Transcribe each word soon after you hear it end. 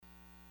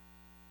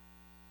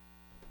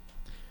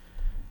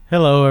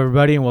Hello,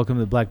 everybody, and welcome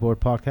to the Blackboard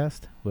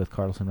Podcast with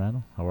Carlos and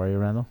Randall. How are you,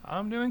 Randall?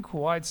 I'm doing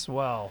quite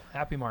swell.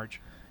 Happy March.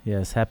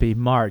 Yes, happy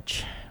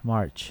March.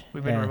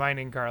 We've been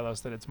reminding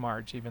Carlos that it's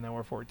March, even though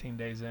we're 14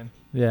 days in.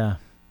 Yeah.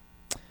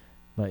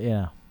 But,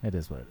 it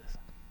is what it is.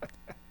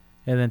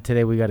 And then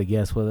today we got a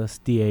guest with us,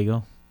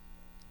 Diego.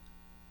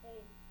 Hey.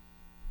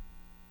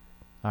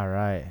 All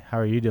right. How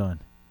are you doing?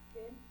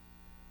 Good.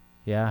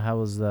 Yeah, how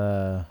was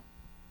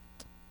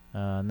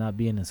not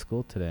being in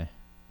school today?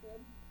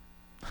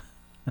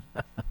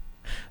 Good.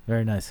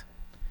 Very nice.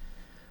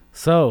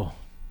 So,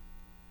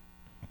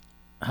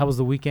 how was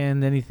the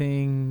weekend?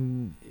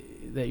 Anything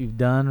that you've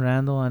done,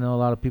 Randall? I know a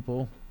lot of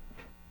people.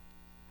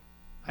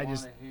 I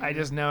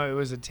just know it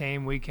was a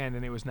tame weekend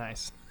and it was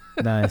nice.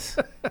 Nice.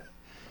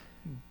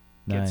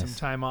 Get some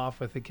time off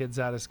with the kids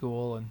out of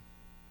school, and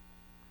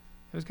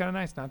it was kind of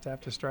nice not to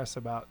have to stress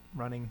about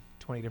running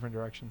 20 different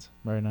directions.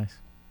 Very nice.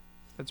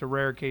 That's a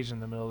rare occasion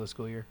in the middle of the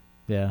school year.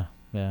 Yeah,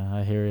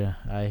 I hear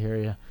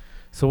you.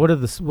 So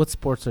what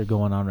sports are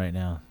going on right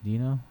now? Do you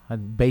know?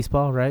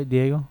 Baseball, right,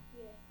 Diego?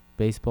 Yeah.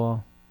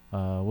 Baseball.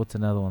 What's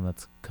another one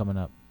that's coming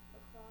up?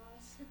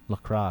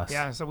 Lacrosse.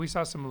 Yeah, so we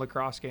saw some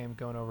lacrosse game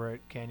going over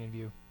at Canyon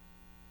View.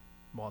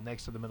 Well,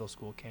 next to the middle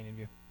school, Canyon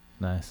View.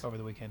 Nice. Over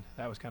the weekend.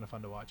 That was kind of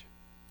fun to watch.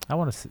 I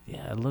want to see.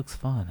 Yeah, it looks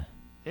fun.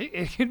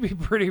 It could be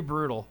pretty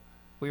brutal.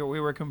 We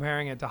were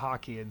comparing it to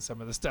hockey and some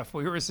of the stuff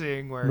we were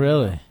seeing where.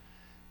 Really?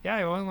 Yeah,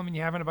 well, I mean,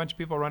 you're having a bunch of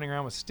people running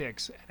around with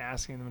sticks and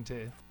asking them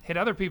to hit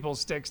other people's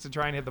sticks to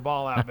try and hit the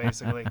ball out,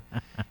 basically.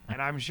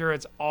 And I'm sure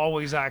it's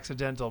always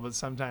accidental, but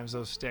sometimes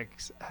those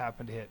sticks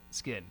happen to hit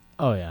skin.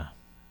 Oh, yeah.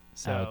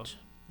 So, Ouch.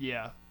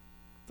 yeah,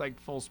 it's like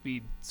full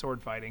speed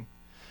sword fighting.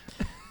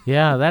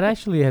 Yeah, that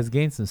actually has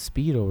gained some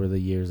speed over the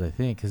years, I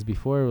think, because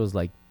before it was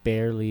like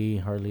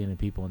hardly any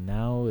people.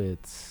 Now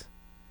it's.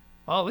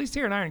 Well, at least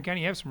here in Iron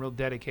County, you have some real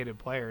dedicated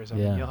players. I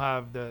mean, you'll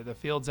have the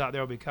fields out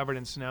there will be covered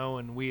in snow,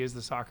 and we as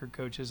the soccer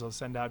coaches will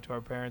send out to our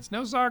parents,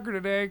 no soccer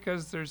today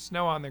because there's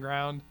snow on the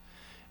ground.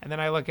 And then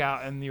I look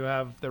out, and you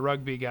have the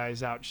rugby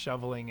guys out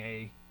shoveling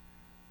a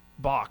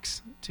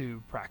box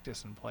to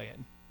practice and play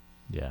in.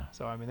 Yeah.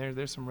 So, I mean,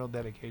 there's some real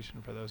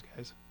dedication for those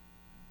guys.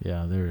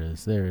 Yeah, there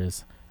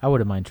is. I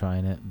wouldn't mind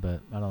trying it,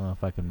 but I don't know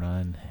if I can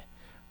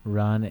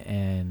run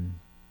and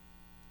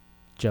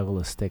juggle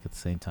a stick at the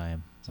same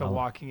time. So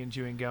walking and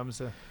chewing gum's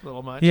a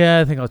little much?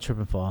 Yeah, I think I'll trip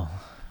and fall.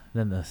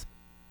 Then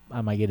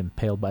I might get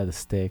impaled by the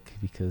stick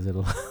because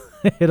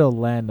it'll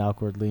land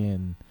awkwardly,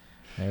 and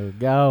there we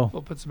go.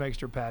 We'll put some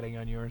extra padding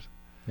on yours.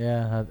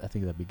 Yeah, I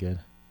think that'd be good.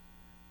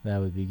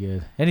 That would be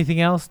good. Anything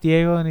else,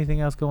 Diego?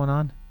 Anything else going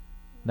on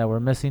that we're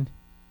missing?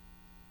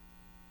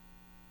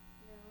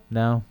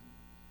 No?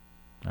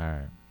 All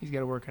right. He's got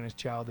to work on his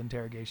child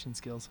interrogation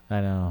skills.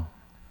 I know.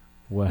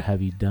 What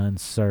have you done,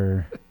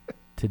 sir,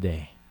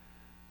 today?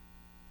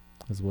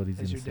 Is what he's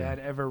going to say. Has your dad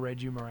ever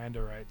read you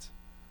Miranda rights?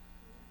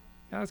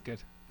 Yeah, that's good.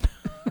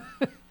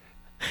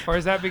 Or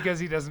is that because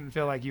he doesn't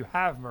feel like you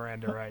have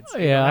Miranda rights?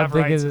 Yeah, I'm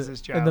thinking rights as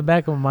his child? in the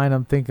back of my mind,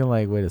 I'm thinking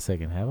like, wait a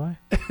second, have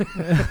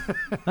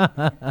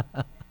I?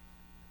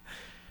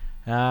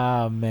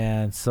 Ah,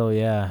 man. So,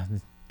 yeah,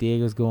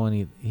 Diego's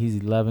going, he's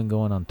 11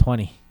 going on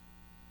 20.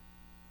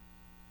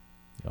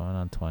 Going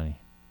on 20.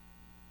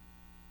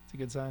 It's a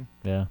good sign.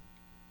 Yeah.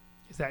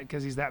 Is that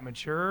because he's that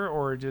mature,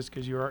 or just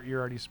because you're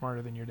already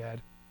smarter than your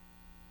dad?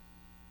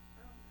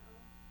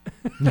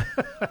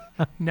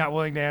 Not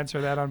willing to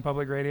answer that on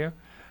public radio?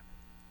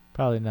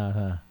 Probably not,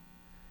 huh?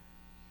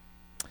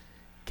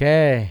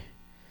 Okay.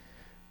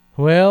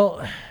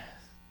 Well,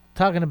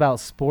 talking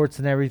about sports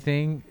and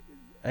everything,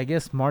 I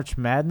guess March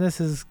Madness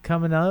is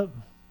coming up.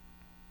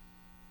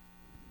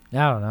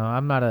 I don't know.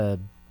 I'm not a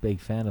big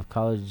fan of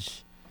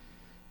college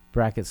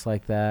brackets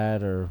like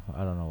that, or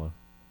I don't know.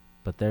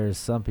 But there's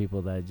some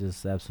people that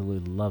just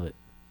absolutely love it.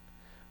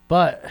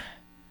 But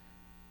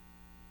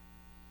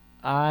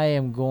I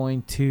am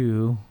going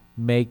to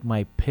make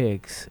my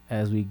picks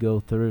as we go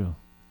through.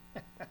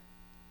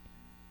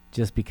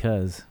 Just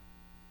because.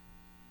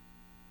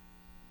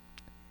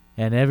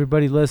 And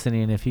everybody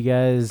listening, if you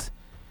guys,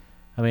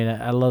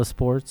 I love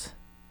sports.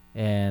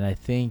 And I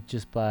think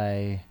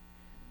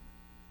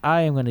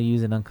I am going to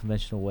use an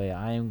unconventional way.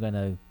 I am going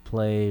to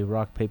play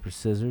rock, paper,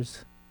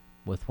 scissors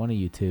with one of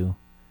you two.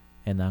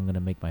 And I'm going to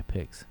make my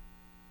picks.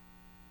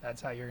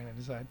 That's how you're going to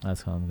decide?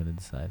 That's how I'm going to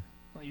decide.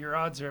 Well, your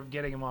odds of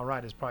getting them all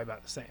right is probably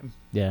about the same.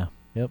 Yeah.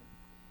 Yep.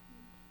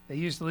 They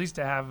used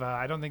to have,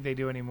 I don't think they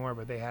do anymore,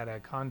 but they had a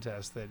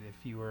contest that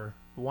if you were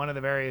one of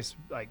the various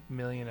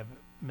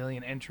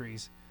million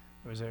entries,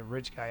 there was a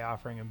rich guy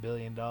offering $1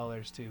 billion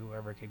to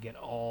whoever could get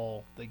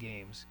all the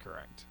games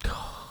correct.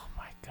 Oh,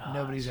 my God.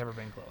 Nobody's ever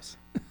been close.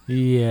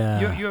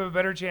 Yeah. You have a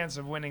better chance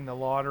of winning the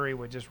lottery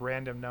with just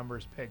random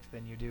numbers picked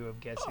than you do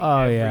of guessing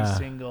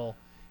single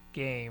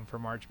game for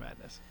March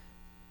Madness.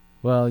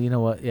 Well, you know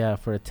what? Yeah,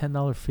 for a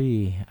 $10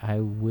 fee, I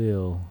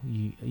will,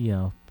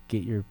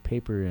 get your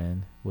paper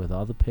in with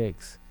all the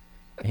picks,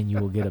 and you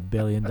will get $1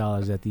 billion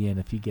at the end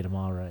if you get them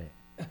all right.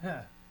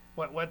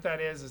 What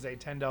that is a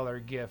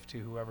 $10 gift to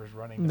whoever's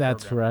running the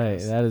That's program. right.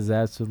 That is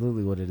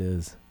absolutely what it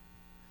is.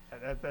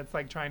 That's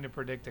like trying to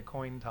predict a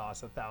coin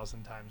toss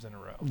 1,000 times in a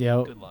row.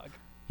 Yeah. Good luck.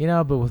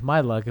 But with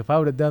my luck, if I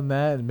would have done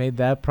that and made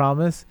that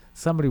promise,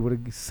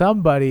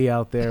 somebody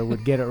out there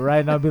would get it right,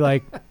 and I'd be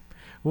like,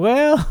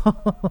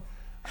 well,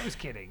 I was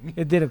kidding.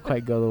 it didn't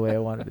quite go the way I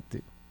wanted it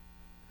to.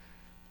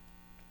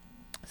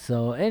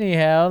 So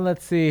anyhow,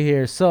 let's see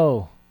here.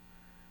 So,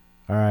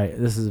 all right,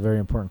 this is a very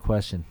important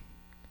question.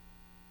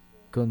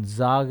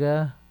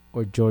 Gonzaga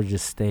or Georgia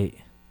State?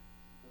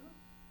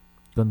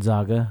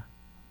 Gonzaga,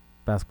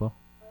 basketball.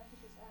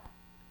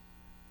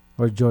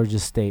 Or Georgia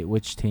State,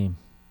 which team?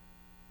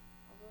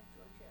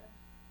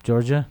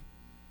 Georgia?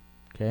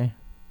 Okay.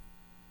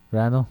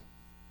 Randall?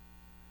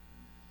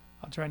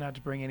 I'll try not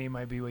to bring any of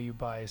my BYU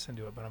bias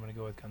into it, but I'm going to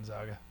go with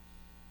Gonzaga.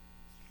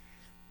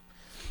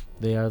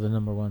 They are the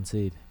number 1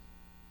 seed.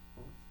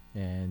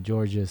 And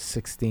Georgia's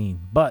 16.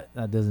 But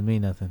that doesn't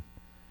mean nothing.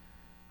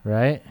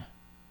 Right?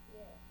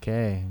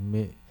 Okay.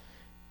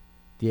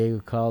 Diego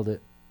called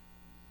it.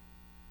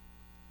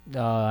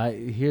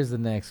 Here's the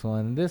next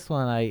one. This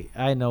one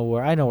I know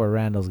where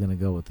Randall's going to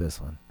go with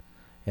this one.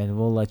 And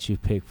we'll let you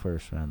pick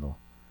first, Randall.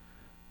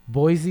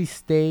 Boise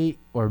State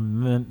or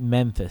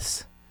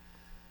Memphis?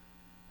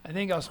 I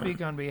think I'll speak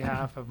on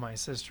behalf of my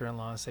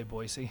sister-in-law and say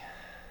Boise.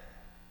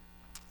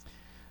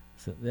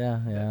 So,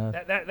 yeah.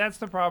 That's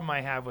the problem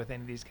I have with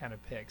any of these kind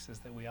of picks is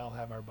that we all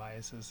have our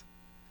biases.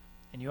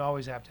 And you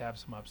always have to have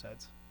some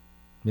upsets.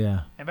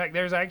 Yeah. In fact,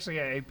 there's actually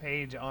a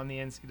page on the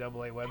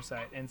NCAA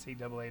website,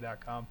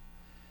 ncaa.com,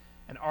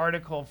 an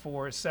article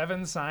for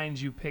 7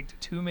 signs you picked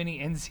too many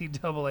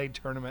NCAA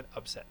tournament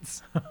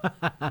upsets.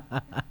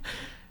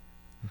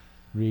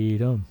 Read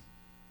them.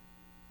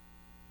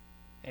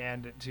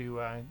 And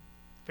to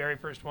very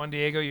first one,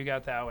 Diego, you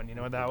got that one. You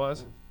know what that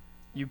was?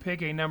 You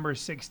pick a number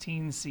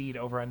 16 seed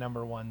over a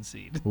number 1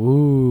 seed.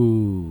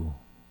 Ooh.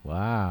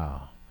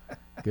 Wow.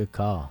 Good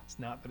call. It's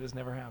not that it's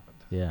never happened.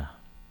 Yeah.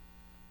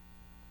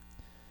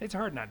 It's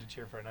hard not to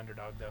cheer for an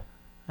underdog, though.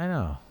 I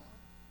know.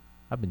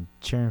 I've been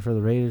cheering for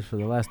the Raiders for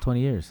the last 20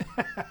 years.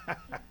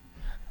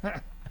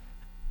 But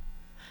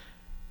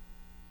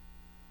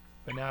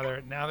now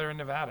they're in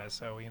Nevada,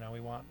 so we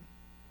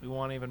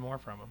want even more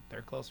from them.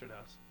 They're closer to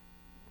us.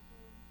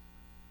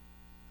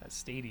 That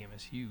stadium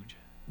is huge.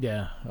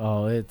 Yeah.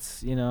 Oh,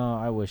 it's,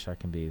 I wish I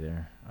can be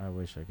there.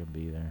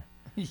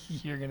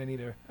 You're gonna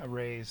need a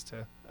raise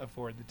to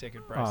afford the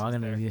ticket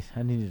prices.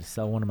 I need to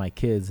sell one of my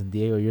kids, and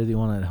Diego, you're the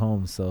one at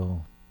home,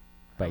 so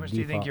how much do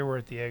you think you're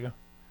worth, Diego?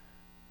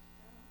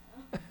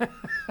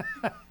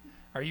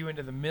 Are you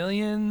into the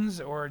millions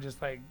or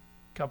just like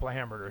a couple of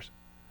hamburgers?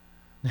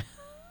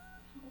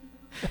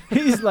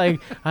 He's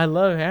like, I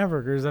love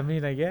hamburgers. I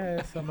mean, I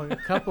guess I'm a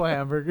couple of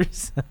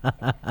hamburgers.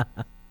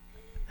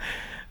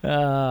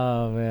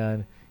 Oh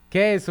man.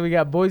 Okay, so we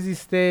got Boise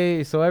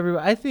State. So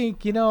everybody, I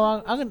think I'm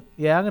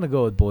gonna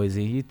go with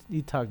Boise.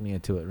 You talked me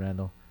into it,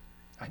 Randall.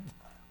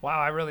 Wow,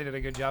 I really did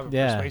a good job of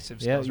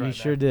persuasive skills. Yeah, you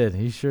sure did.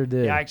 You sure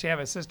did. Yeah, I actually have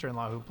a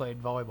sister-in-law who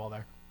played volleyball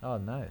there. Oh,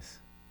 nice.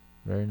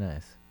 Very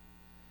nice.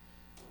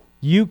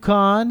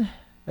 UConn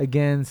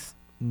against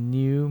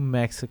New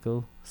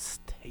Mexico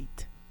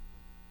State.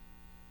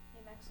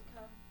 New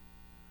Mexico.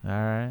 All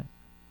right.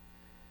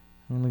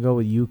 I'm going to go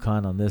with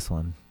UConn on this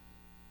one.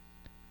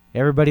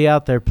 Everybody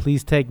out there,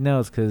 please take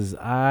notes because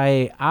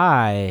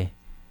I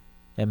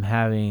am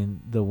having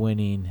the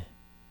winning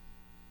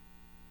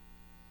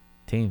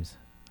teams.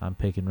 I'm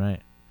picking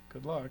right.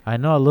 Good luck. I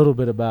know a little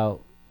bit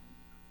about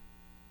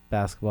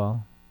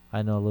basketball.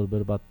 I know a little bit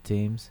about the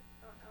teams.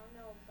 I don't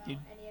know about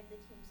any of the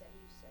teams that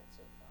you've said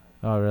so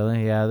far. Oh,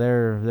 really? Yeah,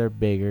 they're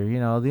bigger.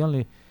 The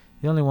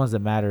only ones that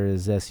matter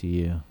is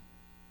SUU,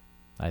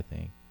 I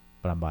think.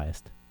 But I'm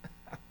biased.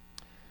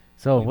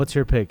 So, what's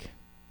your pick?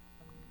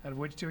 Out of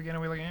which two again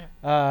are we looking at?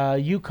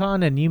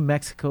 UConn and New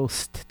Mexico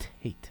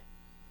State.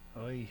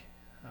 Oy.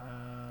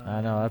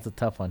 I know, that's a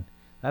tough one.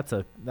 That's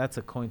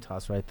a coin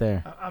toss right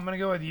there. I'm going to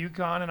go with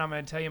UConn, and I'm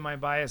going to tell you my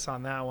bias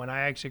on that one. I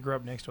actually grew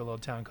up next to a little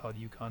town called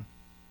Yukon.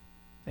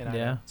 And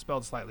yeah.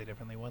 Spelled slightly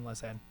differently, one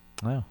less N.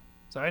 Oh.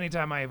 So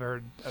anytime I've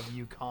heard of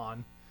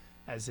UConn,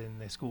 as in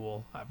the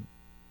school, I've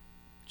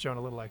shown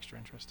a little extra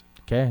interest.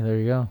 Okay, there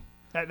you go.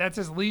 That's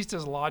at least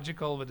as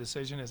logical of a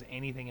decision as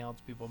anything else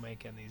people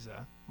make in these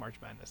March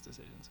Madness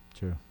decisions.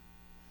 True.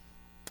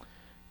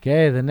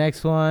 Okay, the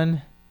next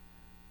one,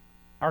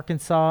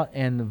 Arkansas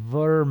and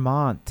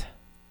Vermont.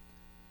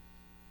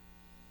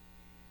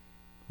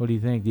 What do you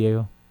think,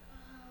 Diego?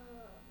 Oh,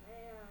 man.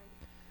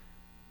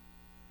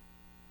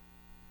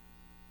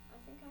 I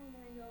think I'm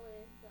going to go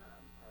with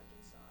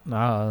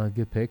Arkansas.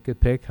 Good pick, good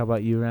pick. How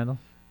about you, Randall?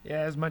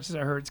 Yeah, as much as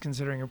it hurts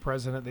considering a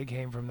president that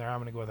came from there, I'm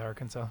going to go with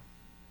Arkansas.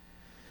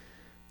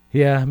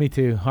 Yeah, me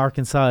too.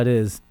 Arkansas it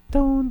is.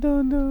 Dun,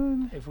 dun,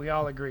 dun. If we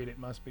all agreed, it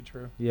must be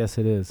true. Yes,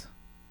 it is.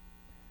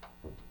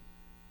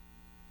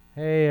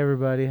 Hey,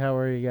 everybody. How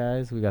are you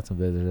guys? We got some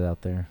visitors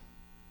out there.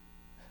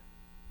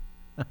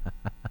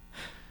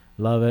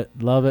 Love it.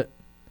 Love it.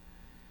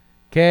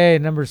 Okay,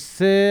 number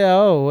 6.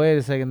 Oh, wait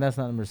a second. That's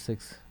not number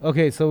 6.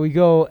 Okay, so we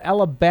go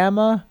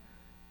Alabama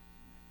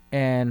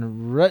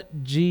and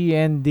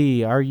RUTGND,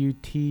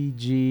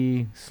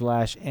 RUTG/ND.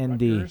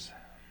 Rutgers.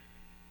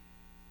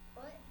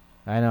 What?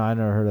 I know, I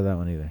never heard of that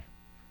one either.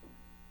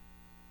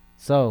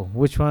 So,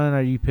 which one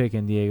are you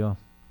picking, Diego?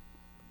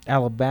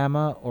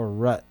 Alabama or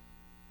Rut?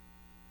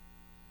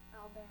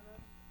 Alabama.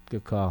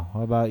 Good call.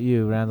 How about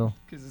you, Randall?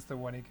 Because it's the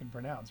one he can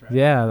pronounce, right?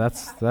 Yeah,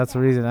 that's the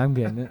reason I'm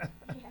getting it.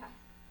 Yeah.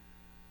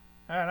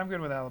 All right, I'm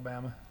good with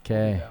Alabama.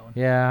 Okay. that one.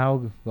 Yeah.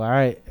 All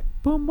right.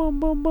 Boom,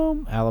 boom, boom,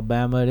 boom.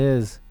 Alabama it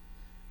is.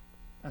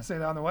 I say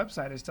that on the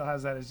website, it still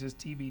has that as just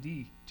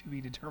TBD, to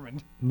be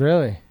determined.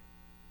 Really?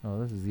 Oh,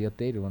 this is the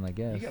updated one, I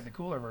guess. You got the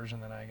cooler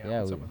version than I got.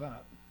 Yeah, What's up with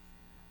that?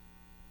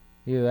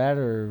 Either that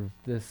or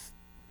this,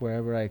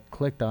 wherever I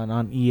clicked on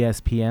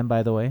ESPN,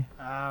 by the way.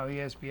 Oh,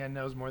 ESPN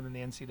knows more than the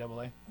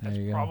NCAA. That's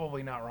There you go.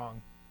 probably not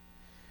wrong.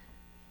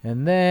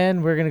 And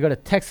then we're going to go to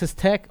Texas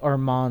Tech or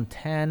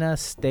Montana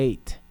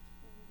State.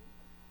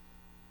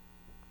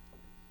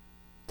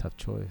 Tough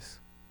choice.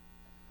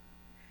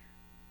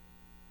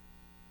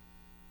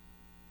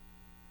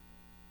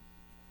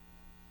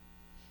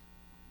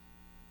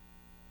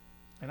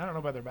 And I don't know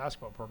about their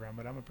basketball program,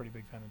 but I'm a pretty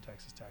big fan of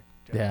Texas Tech.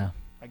 Yeah.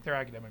 Like their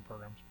academic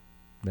programs.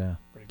 Yeah.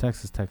 Pretty good.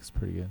 Texas Tech is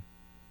pretty good.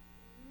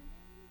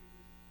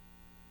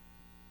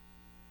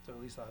 So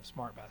at least they'll have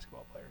smart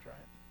basketball players, right?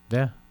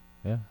 Yeah.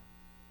 Yeah.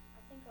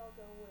 I think I'll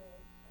go with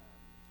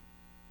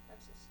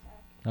Texas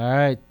Tech. All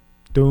right.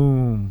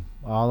 Doom.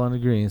 All on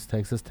agreement.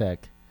 Texas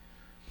Tech.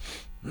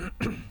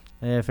 And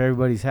if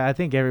everybody's I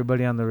think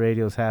everybody on the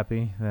radio is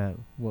happy that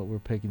what we're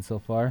picking so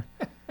far.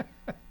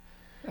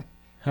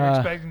 You're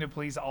expecting to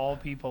please all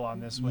people on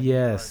this one.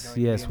 Yes,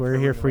 yes, we're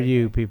here for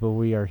you, people.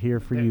 We are here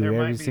for you, There might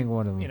every be, single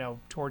one of them. You know,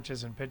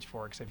 torches and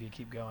pitchforks if you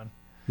keep going.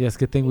 Yes,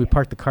 good thing we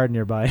parked the car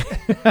nearby.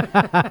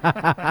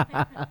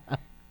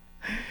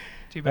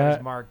 Too bad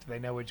it's marked. They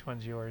know which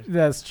one's yours.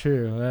 That's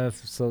true.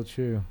 That's so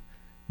true.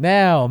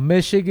 Now,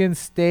 Michigan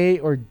State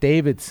or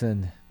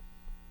Davidson?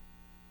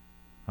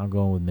 I'm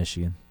going with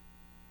Michigan.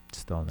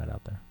 Just throwing that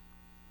out there.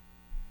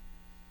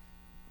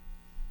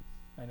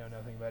 I know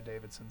nothing about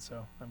Davidson,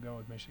 so I'm going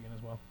with Michigan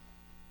as well.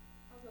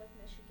 I'll go with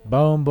Michigan.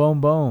 Boom,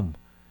 boom, boom.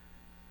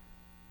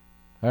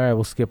 All right,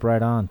 we'll skip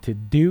right on to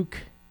Duke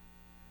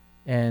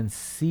and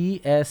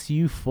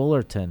CSU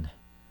Fullerton.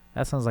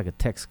 That sounds like a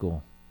tech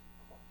school.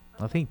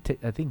 I think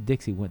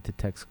Dixie went to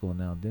tech school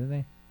now, didn't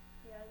they?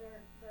 Yeah,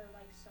 they're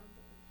like something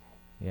tech.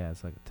 Yeah,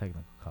 it's like a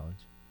technical college.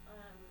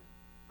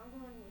 I'm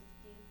going with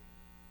Duke.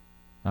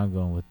 I'm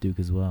going with Duke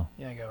as well.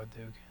 Yeah, I go with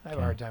Duke. I have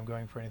Okay. a hard time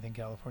going for anything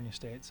California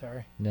State.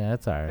 Sorry. Yeah,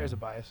 that's all right. There's a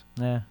bias.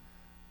 Yeah.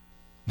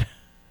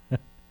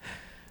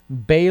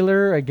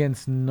 Baylor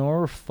against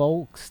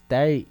Norfolk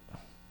State.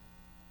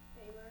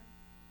 Baylor.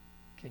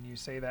 Can you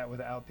say that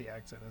without the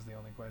accent is the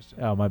only question.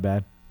 Oh, my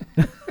bad.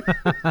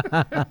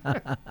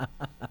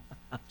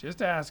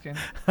 Just asking.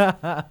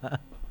 That's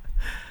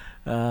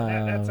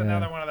That's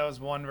another one of those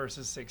 1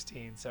 versus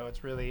 16. So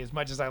it's really, as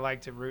much as I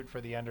like to root for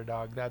the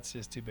underdog, that's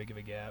just too big of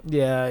a gap.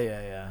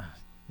 Yeah.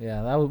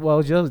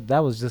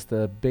 That was just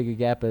as big a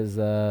gap as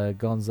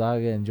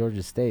Gonzaga and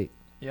Georgia State.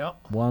 Yep.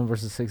 1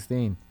 versus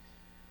 16.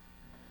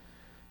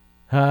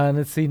 And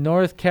let's see,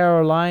 North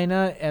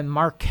Carolina and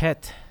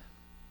Marquette.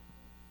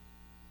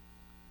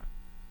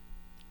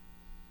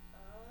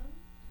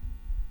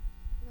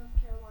 North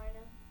Carolina,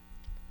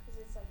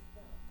 because it's like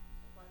the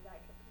one that I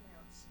can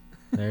pronounce.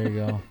 There you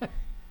go.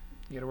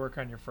 You got to work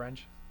on your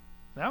French.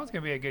 That one's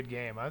going to be a good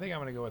game. I think I'm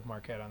going to go with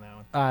Marquette on that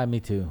one. Me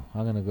too.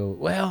 I'm going to go.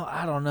 Well,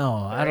 I don't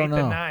know. They're I don't 8th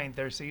know. and 9th.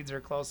 Their seeds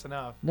are close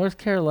enough. North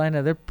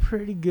Carolina, they're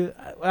pretty good.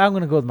 I'm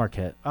going to go with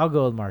Marquette. I'll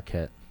go with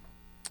Marquette.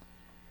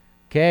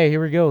 Okay,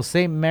 here we go.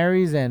 St.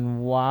 Mary's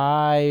and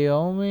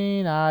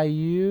Wyoming,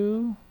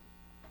 IU.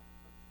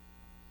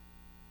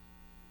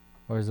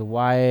 Or is it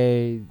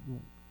WYO/IU?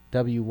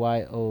 I'm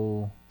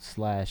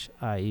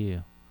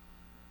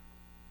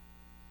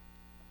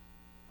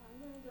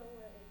going to go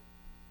with.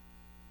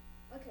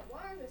 Okay,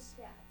 what are the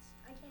stats?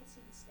 I can't see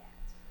the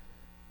stats.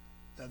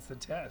 That's the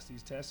test.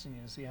 He's testing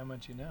you to see how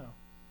much you know.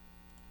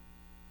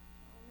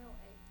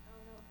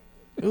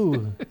 I don't know.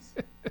 Ooh.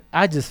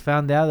 I just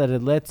found out that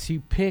it lets you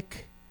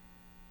pick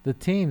the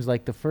teams,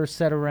 like the first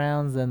set of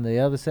rounds and the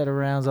other set of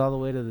rounds all the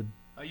way to the...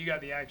 Oh, you got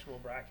the actual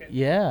bracket?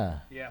 Yeah.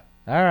 Yeah.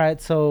 All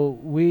right, so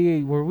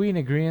were we in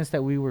agreement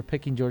that we were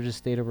picking Georgia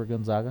State over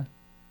Gonzaga?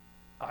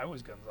 I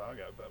was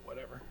Gonzaga, but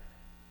whatever.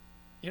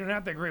 You don't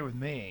have to agree with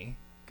me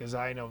because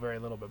I know very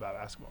little bit about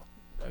basketball.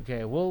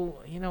 Okay,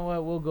 well, you know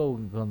what? We'll go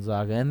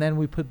Gonzaga. And then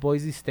we put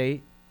Boise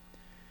State.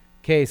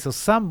 Okay,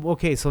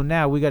 so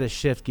now we got to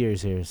shift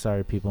gears here.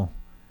 Sorry, people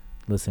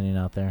listening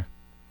out there.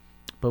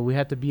 But we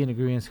have to be in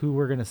agreement who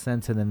we're going to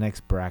send to the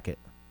next bracket.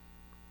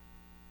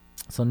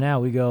 So now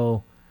we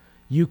go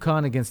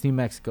UConn against New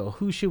Mexico.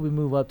 Who should we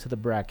move up to the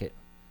bracket?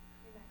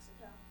 New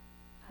Mexico.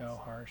 Oh,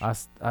 harsh.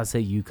 I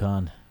say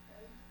UConn.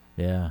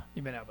 Yeah,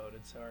 You've been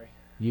outvoted. Sorry.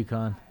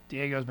 UConn.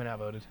 Diego's been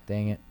outvoted.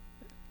 Dang it.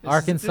 This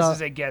Arkansas- This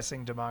is a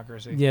guessing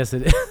democracy. Yes,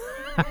 it is.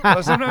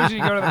 Well, sometimes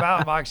when you go to the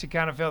ballot box, you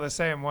kind of feel the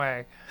same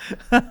way.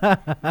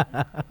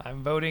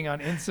 I'm voting on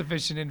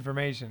insufficient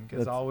information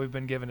because That's- all we've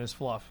been given is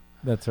fluff.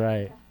 That's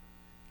right.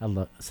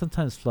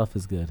 Sometimes fluff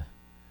is good.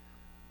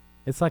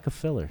 It's like a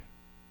filler.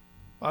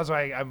 Well, that's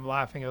why I'm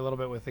laughing a little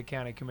bit with the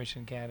county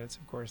commission candidates.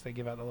 Of course, they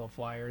give out the little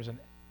flyers, and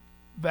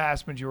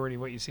vast majority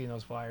of what you see in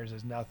those flyers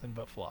is nothing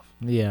but fluff.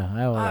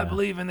 Yeah. I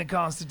believe in the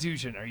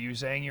Constitution. Are you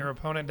saying your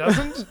opponent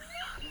doesn't?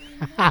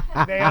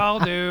 They all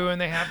do, and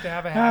they have to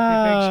have a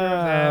happy picture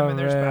of them and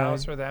their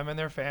spouse or them and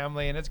their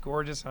family, and it's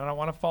gorgeous. And I don't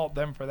want to fault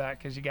them for that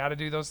because you got to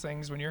do those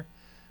things when you're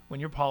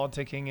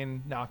politicking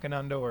and knocking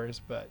on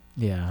doors. But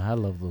yeah, I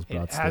love those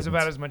broad it has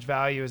about as much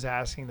value as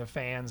asking the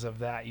fans of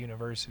that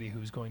university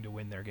who's going to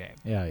win their game.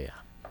 Yeah.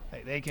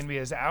 They can be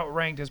as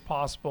outranked as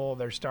possible.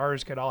 Their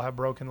stars could all have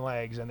broken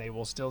legs, and they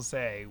will still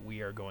say,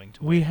 "We are going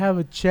to win." We have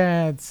a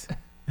chance.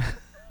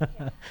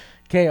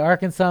 Okay,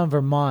 Arkansas and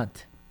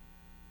Vermont.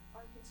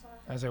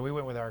 I said we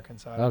went with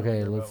Arkansas.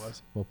 Okay,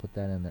 we'll put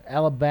that in there.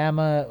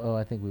 Alabama. Oh,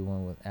 I think we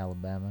went with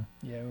Alabama.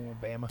 Yeah, we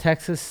went with Bama.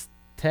 Texas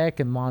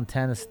Tech and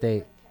Montana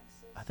State.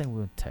 I think we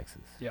went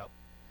Texas. Yep.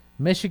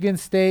 Michigan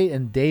State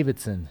and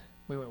Davidson.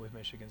 We went with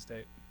Michigan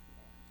State.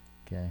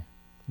 Okay.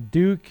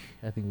 Duke.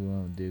 I think we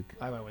went with Duke.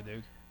 I went with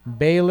Duke.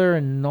 Baylor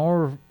and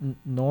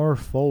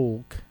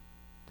Norfolk.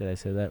 Did I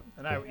say that?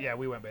 And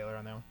we went Baylor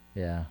on that one.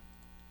 Yeah.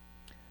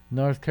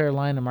 North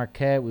Carolina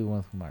Marquette. We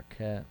went with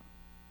Marquette.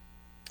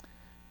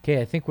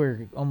 Okay, I think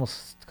we're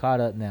almost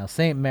caught up now.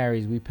 St.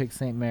 Mary's. We picked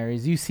St.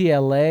 Mary's.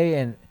 UCLA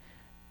and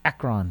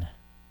Akron.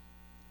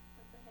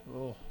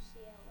 Oh.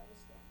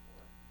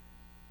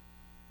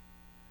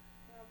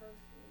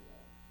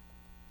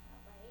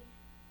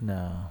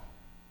 No.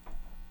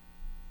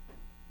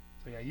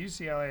 So yeah,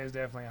 UCLA is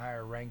definitely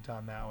higher ranked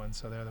on that one,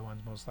 so they're the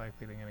ones most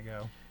likely they're going to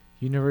go.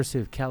 University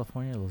of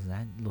California,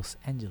 Los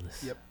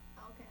Angeles. Yep.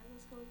 Okay,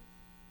 let's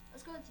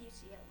go with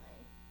UCLA.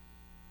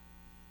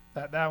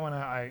 That one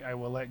I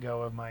will let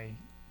go of my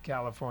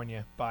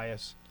California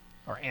bias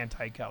or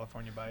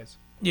anti-California bias.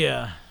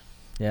 Yeah.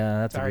 Yeah,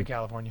 that's Sorry, a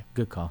California.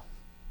 good call.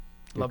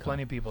 Love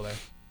plenty of people there.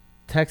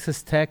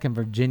 Texas Tech and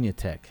Virginia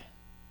Tech.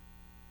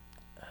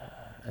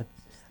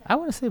 I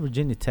want to say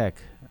Virginia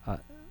Tech.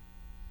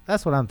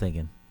 That's what I'm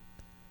thinking.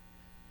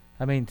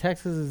 I mean,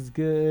 Texas is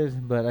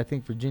good, but I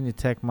think Virginia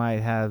Tech might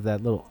have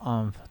that little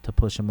to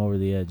push them over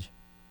the edge.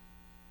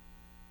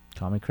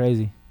 Call me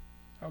crazy.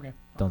 Okay,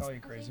 Don't call you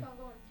crazy. I think I'll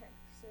go in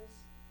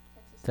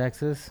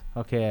Texas?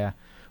 Okay,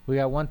 we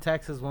got one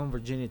Texas, one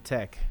Virginia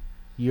Tech.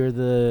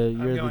 I'm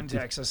going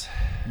Texas.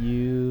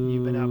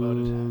 You've been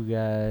outvoted.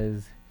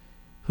 Guys.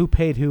 Who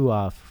paid who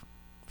off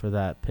for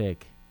that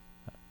pick?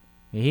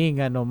 He ain't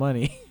got no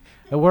money.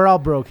 We're all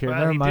broke here. Well,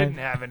 Never he mind.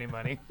 didn't have any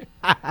money.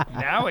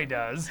 Now he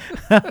does.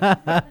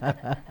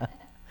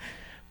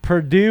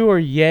 Purdue or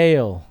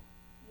Yale?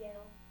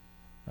 Yale.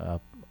 All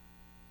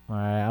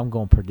right, I'm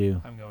going Purdue.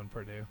 I'm going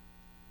Purdue.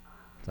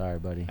 Sorry,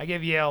 buddy. I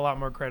give Yale a lot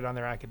more credit on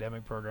their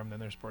academic program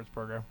than their sports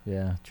program.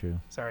 Yeah, true.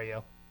 Sorry,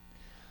 Yale.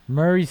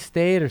 Murray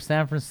State or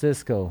San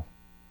Francisco?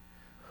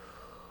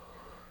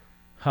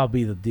 I'll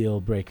be the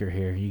deal breaker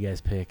here. You guys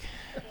pick.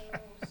 San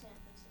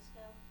Francisco.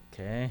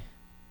 Okay.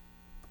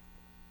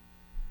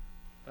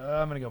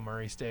 I'm going to go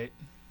Murray State.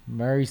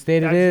 Murray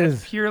State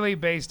That's purely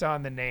based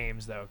on the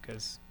names, though,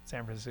 because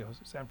San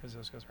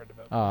Francisco's hard to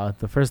vote.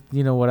 The first,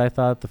 you know what I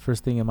thought? The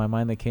first thing in my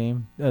mind that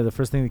came, the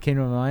first thing that came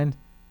to my mind,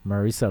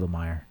 Murray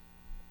Stoudemire.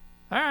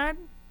 All right.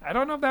 I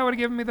don't know if that would have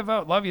given me the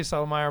vote. Love you,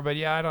 Stoudemire, but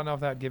yeah, I don't know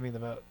if that would give me the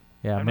vote.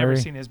 Yeah, I've never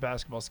seen his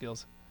basketball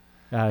skills.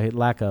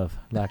 Lack of.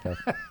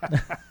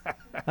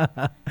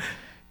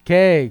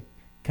 Okay,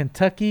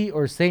 Kentucky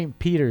or St.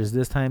 Peter's?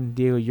 This time,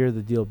 Diego, you're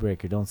the deal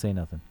breaker. Don't say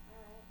nothing.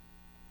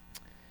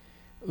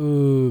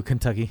 Ooh,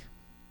 Kentucky.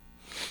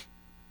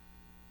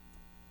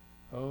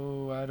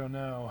 Oh, I don't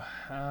know.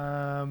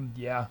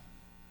 Yeah,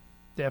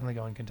 definitely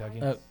going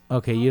Kentucky.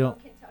 Okay, you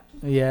don't. Kentucky.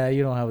 Yeah,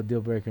 you don't have a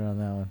deal breaker on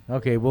that one.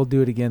 Okay, we'll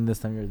do it again. This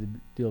time you're the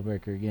deal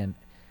breaker again.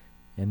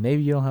 And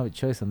maybe you don't have a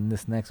choice on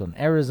this next one.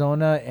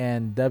 Arizona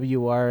and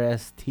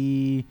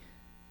WRST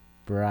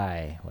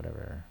Bry,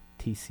 whatever.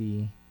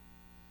 TC.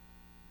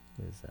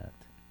 What is that?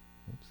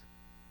 Oops.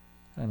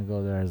 I'm going to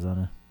go to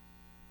Arizona.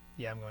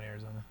 Yeah, I'm going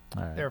Arizona.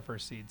 All right. They're a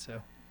first seed,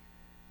 so.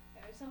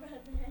 Arizona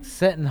then.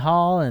 Seton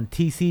Hall and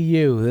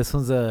TCU. This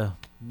one's a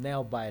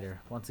nail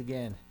biter. Once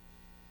again,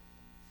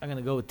 I'm going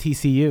to go with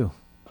TCU.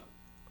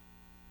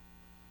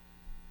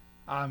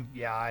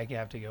 Yeah, I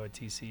have to go with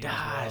TCU as well.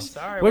 Gosh,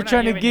 Sorry, we're not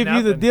trying to giving give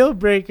you the nothing. deal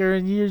breaker,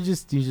 and you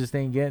just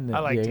ain't getting it. I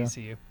like Diego.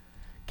 TCU.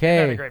 They've had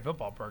a Okay, great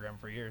football program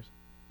for years.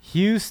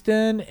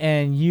 Houston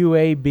and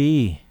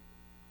UAB.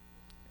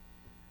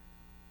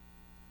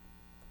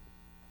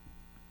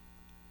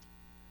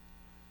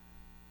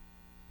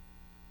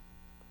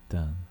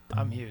 Dun,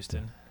 I'm dun,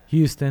 Houston.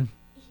 Houston.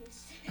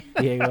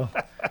 Diego.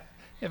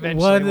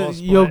 Eventually, we'll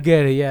split. You'll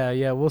get it.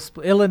 Yeah. We'll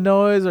split.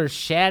 Illinois or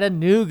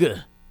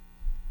Chattanooga.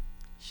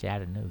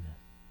 Chattanooga.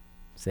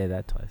 Say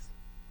that twice.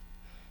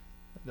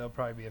 They'll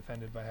probably be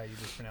offended by how you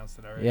just pronounced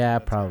it already. Yeah,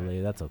 but that's all probably.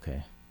 right. That's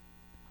okay.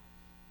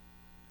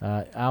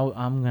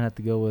 I'm gonna have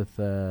to go with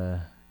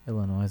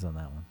Illinois on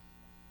that one.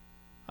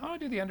 I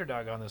want to do the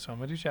underdog on this one.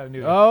 We'll do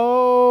Chattanooga.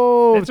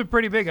 Oh, It's a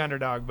pretty big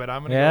underdog, but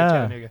I'm going to go yeah. with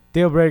Chattanooga.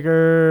 Deal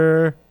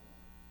breaker.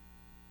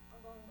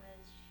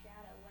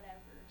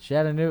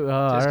 Chattanooga.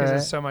 Oh, Just because all right.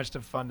 it's so much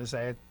fun to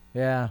say.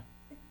 Yeah.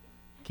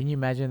 Can you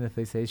imagine if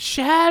they say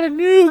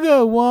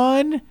Chattanooga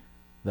won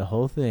the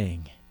whole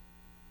thing?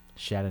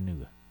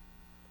 Chattanooga.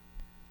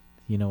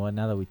 You know what?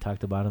 Now that we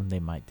talked about them, they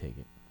might take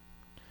it.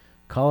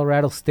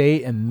 Colorado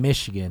State and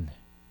Michigan.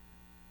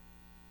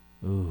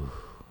 Ooh,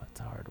 that's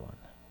a hard one.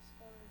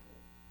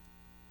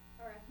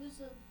 All right, who's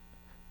the?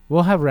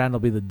 We'll have Randall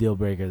be the deal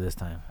breaker this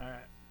time. All right.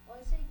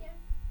 What is it again?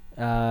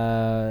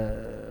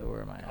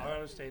 Where am I at?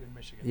 Colorado State and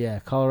Michigan. Yeah,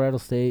 Colorado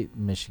State,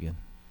 Michigan.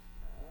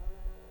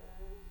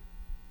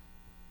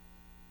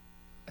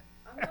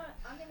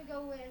 I'm gonna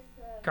go with.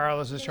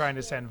 Carlos is trying to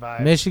Michigan. send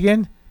vibes.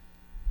 Michigan.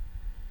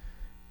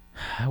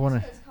 I Just want to.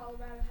 because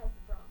Colorado has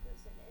the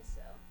Broncos in it,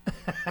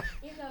 so.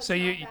 Even though it's So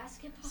not you-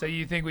 basketball. So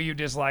you think what you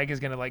dislike is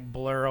going to like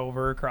blur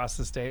over across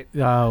the state?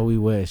 Oh, we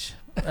wish.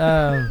 You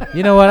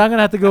know what? I'm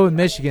gonna have to go with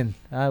Michigan.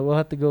 We'll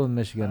have to go with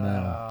Michigan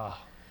now. Oh,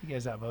 you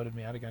guys outvoted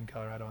me. I'd have gone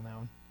Colorado on that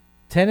one.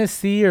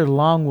 Tennessee or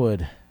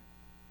Longwood?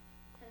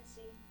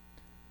 Tennessee.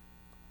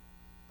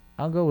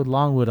 I'll go with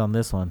Longwood on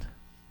this one.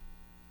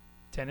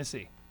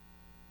 Tennessee.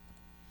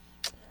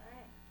 All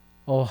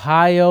right.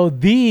 Ohio,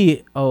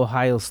 the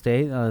Ohio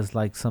State, as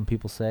like some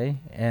people say,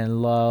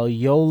 and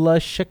Loyola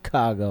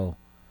Chicago.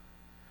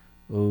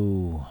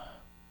 Ooh.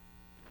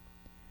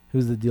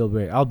 Who's the deal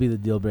breaker? I'll be the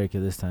deal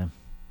breaker this time.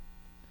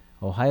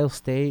 Ohio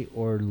State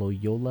or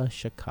Loyola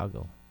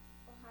Chicago?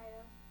 Ohio.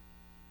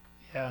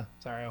 Yeah.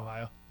 Sorry,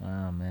 Ohio.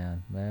 Oh,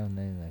 man. Well,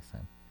 maybe next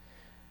time.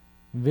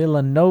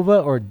 Villanova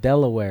or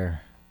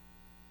Delaware?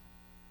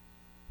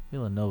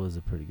 Villanova's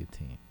a pretty good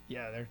team.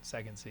 Yeah, they're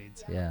second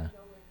seeds. Yeah. I'm gonna go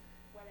with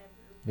whatever.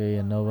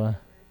 Villanova. Whatever.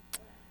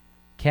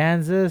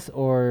 Kansas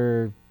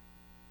or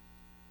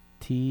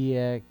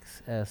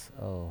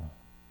TXSO?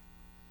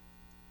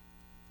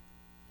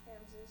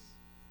 Kansas.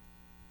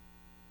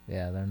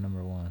 Yeah, they're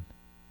number one.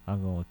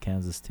 I'm going with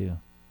Kansas, too.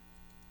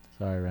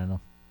 Sorry,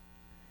 Randall.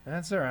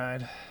 That's all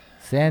right.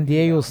 San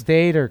Diego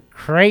State or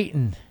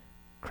Creighton?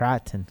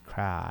 Crichton.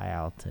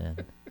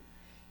 Could've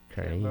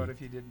Creighton. voted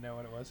if you didn't know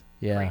what it was.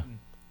 Yeah. Creighton.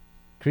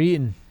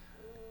 Creighton.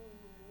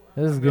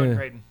 Ooh, This is I'm going good.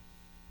 Creighton.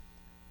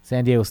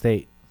 San Diego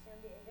State. San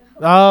Diego. I've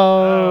been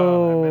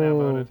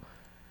Oh. outvoted.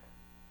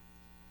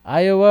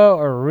 Iowa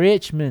or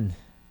Richmond?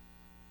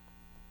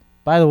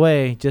 By the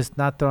way, just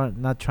not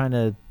trying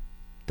to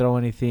throw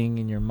anything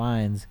in your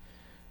minds,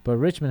 but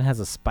Richmond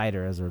has a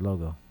spider as their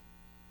logo.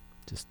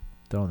 Just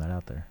throwing that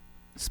out there.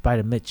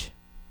 Spider Mitch.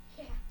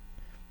 Yeah.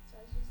 So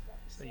I was just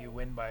about to So say. you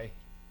win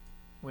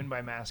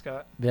by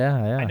mascot.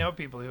 Yeah, yeah. I know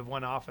people who have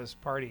won office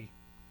party,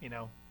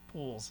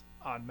 pools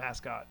on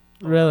mascot.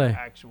 over Really?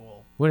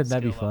 Actual. Wouldn't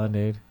that be skill fun,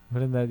 level. dude?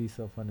 Wouldn't that be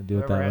so fun to do it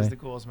Whoever that has way? the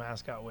coolest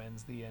mascot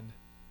wins. The end.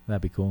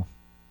 That'd be cool.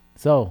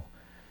 So,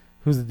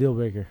 who's the deal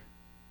breaker?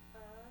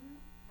 I'm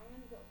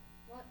gonna go.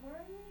 Where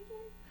are they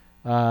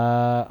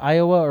again?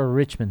 Iowa or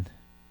Richmond?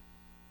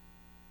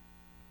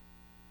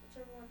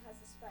 Whichever one has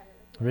the spider.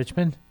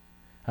 Richmond?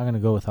 I'm going to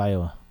go with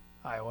Iowa.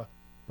 Iowa.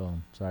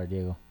 Boom. Sorry,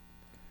 Diego.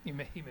 He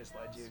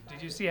misled you.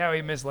 Did you see how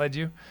he misled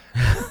you?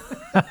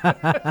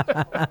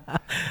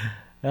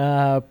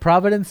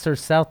 Providence or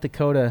South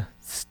Dakota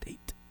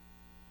State?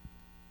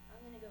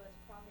 I'm gonna go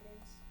with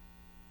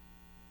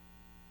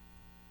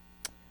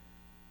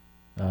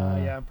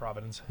Providence. Yeah,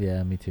 Providence.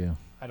 Yeah, me too.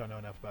 I don't know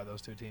enough about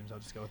those two teams. I'll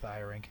just go with the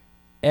higher rank.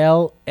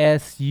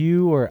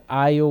 LSU or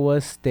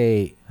Iowa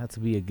State? That's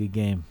going to be a good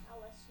game.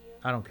 LSU.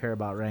 I don't care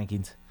about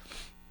rankings.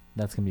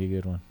 That's going to be a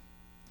good one.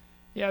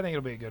 Yeah, I think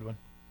it'll be a good one.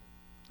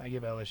 I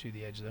give LSU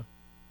the edge, though.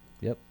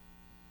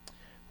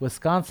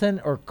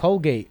 Wisconsin or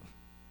Colgate?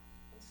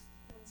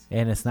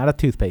 And it's not a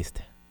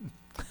toothpaste.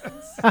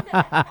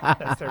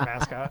 That's their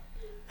mascot.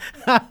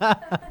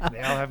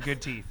 They all have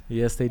good teeth.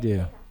 Yes, they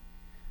do.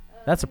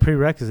 That's a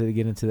prerequisite to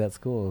get into that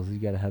school. Is you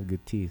got to have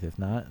good teeth. If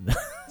not,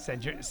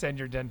 Send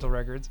your dental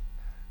records.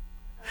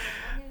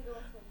 I'm gonna go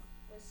with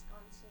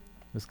Wisconsin.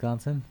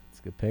 Wisconsin. It's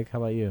a good pick. How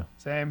about you?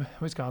 Same,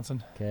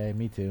 Wisconsin. Okay,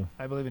 me too.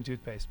 I believe in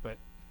toothpaste, but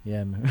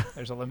Yeah.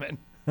 there's a limit.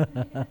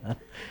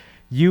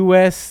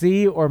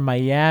 USC or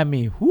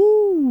Miami?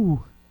 Woo!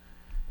 Ooh,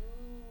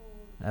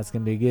 That's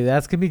gonna be good.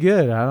 That's gonna be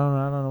good. I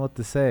don't know what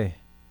to say.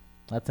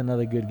 That's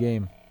another good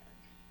game.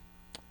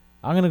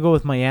 I'm gonna go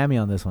with Miami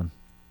on this one,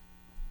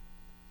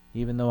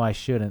 even though I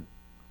shouldn't.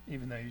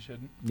 Even though you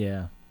shouldn't.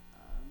 Yeah.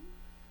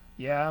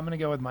 Yeah, I'm gonna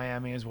go with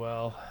Miami as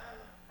well.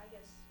 I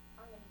guess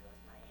I'm gonna go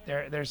with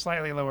Miami. They're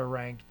slightly lower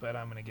ranked, but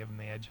I'm gonna give them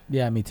the edge.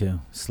 Yeah, me too.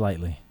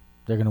 Slightly.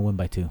 They're gonna win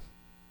by 2.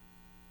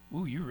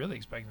 Ooh, you're really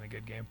expecting a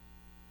good game.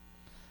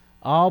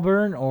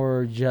 Auburn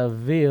or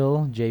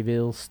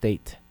Javille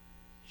State?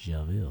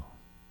 Javille.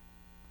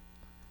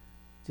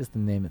 Just the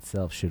name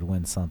itself should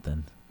win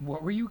something.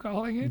 What were you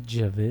calling it?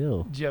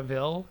 Javille.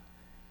 Javille?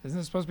 Isn't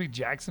it supposed to be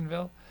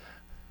Jacksonville?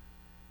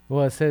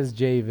 Well, it says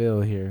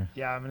Javille here.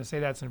 Yeah, I'm gonna say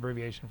that's an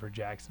abbreviation for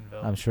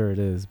Jacksonville. I'm sure it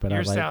is, but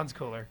Yours I like. sounds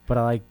cooler. But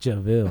I like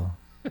Javille.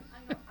 I'm going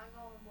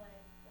with.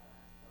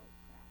 Oh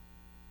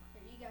crap!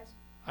 Here, you guys.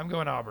 I'm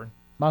going Auburn.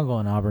 I'm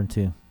going Auburn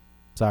too.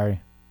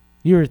 Sorry,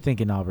 you were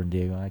thinking Auburn,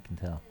 Diego. I can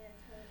tell.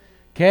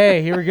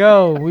 Okay, here we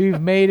go. We've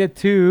made it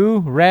to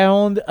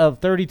round of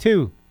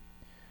 32.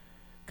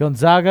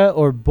 Gonzaga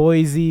or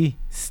Boise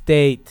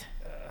State?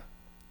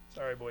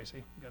 Sorry,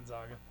 Boise.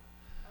 Gonzaga.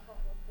 I'm going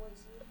with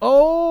Boise.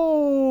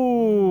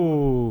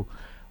 Oh,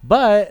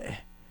 but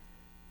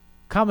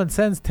common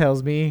sense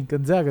tells me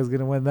Gonzaga's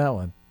going to win that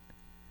one.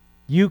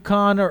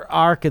 UConn or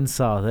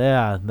Arkansas?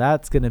 Yeah,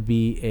 that's going to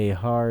be a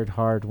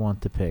hard one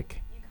to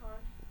pick.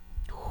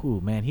 UConn.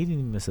 Ooh, man, he didn't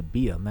even miss a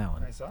beat on that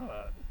one. I saw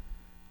that.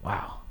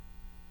 Wow.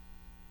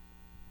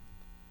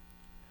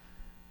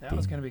 That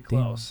was going to be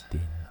close.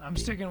 I'm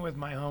sticking with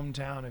my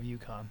hometown of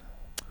UConn.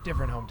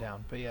 Different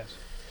hometown, but yes.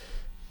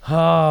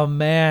 Oh,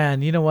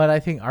 man. You know what? I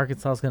think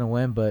Arkansas is going to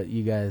win, but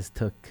you guys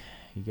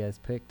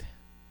picked.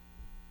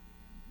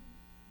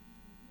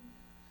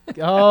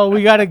 Oh,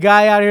 we got a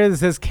guy out here that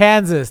says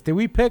Kansas. Did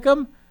we pick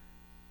him?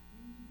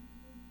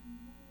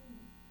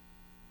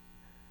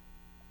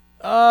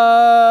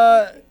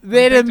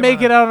 They didn't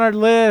make it on our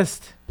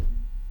list.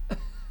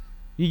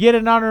 You get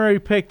an honorary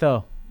pick,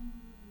 though.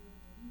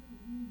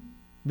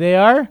 They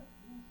are?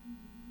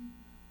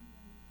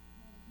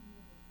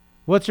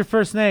 What's your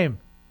first name?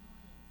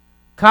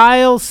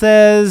 Kyle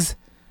says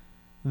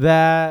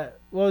that,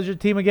 what was your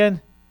team again?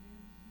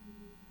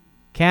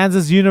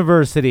 Kansas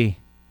University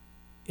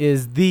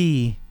is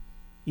the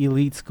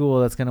elite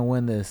school that's going to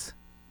win this.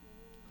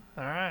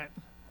 All right.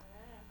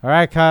 All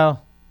right,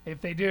 Kyle.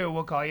 If they do,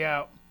 we'll call you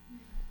out.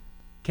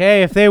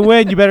 Okay, if they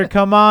win, you better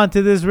come on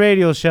to this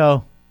radio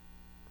show.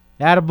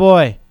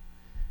 Attaboy.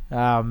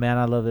 Oh, man,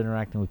 I love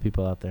interacting with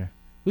people out there.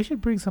 We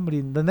should bring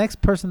somebody. The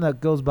next person that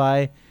goes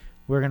by,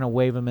 we're going to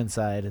wave them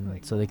inside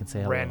and so they can say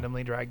hello.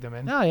 Randomly drag them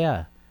in. Oh,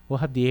 yeah. We'll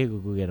have Diego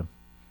go get them.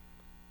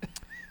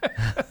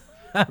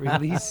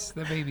 Release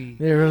the baby.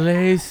 They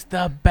release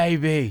the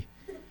baby.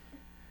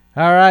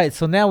 All right,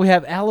 so now we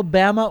have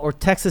Alabama or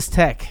Texas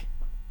Tech.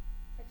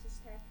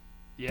 Texas Tech.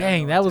 Yeah,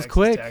 Dang, no, that was Texas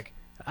quick. Tech.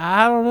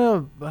 I don't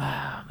know. Oh,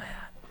 man.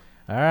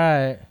 All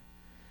right.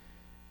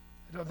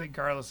 I don't think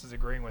Carlos is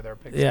agreeing with our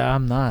picks. Yeah,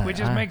 I'm not. Which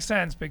just makes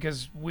sense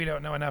because we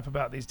don't know enough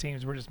about these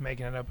teams. We're just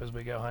making it up as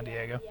we go, huh,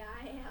 Diego? Yeah,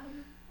 I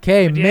am.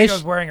 Okay,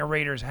 Diego's wearing a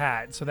Raiders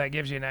hat, so that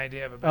gives you an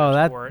idea of a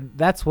better sport.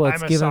 That's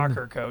what's I'm a given.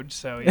 soccer coach,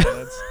 so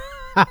yeah,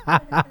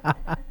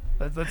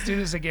 let's do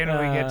this again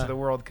when we get to the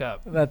World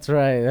Cup. That's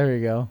right. There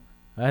you go.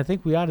 I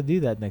think we ought to do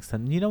that next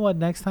time. You know what?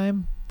 Next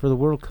time for the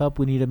World Cup,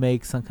 we need to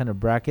make some kind of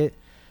bracket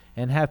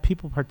and have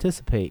people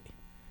participate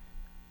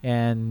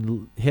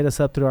and hit us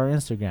up through our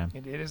Instagram.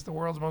 It is the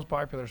world's most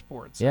popular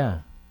sport. So. Yeah.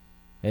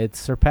 It's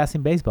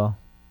surpassing baseball.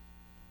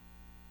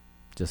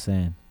 Just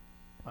saying.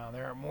 Wow,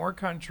 there are more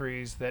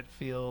countries that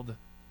field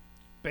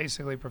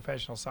basically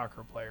professional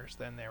soccer players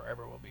than there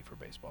ever will be for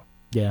baseball.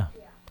 Yeah,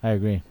 Yeah. I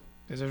agree.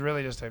 Because there's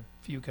really just a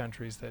few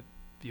countries that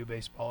view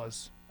baseball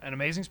as an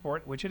amazing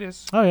sport, which it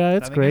is. Oh, yeah,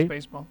 it's Nothing great. against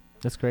baseball.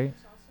 That's great.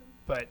 That's awesome.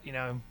 But, you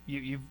know,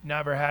 you've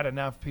never had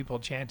enough people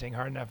chanting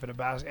hard enough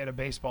at a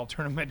baseball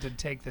tournament to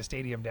take the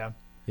stadium down.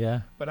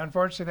 Yeah. But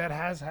unfortunately, that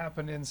has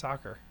happened in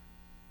soccer.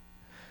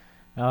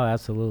 Oh,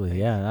 absolutely.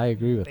 Yeah, I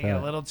agree with They get a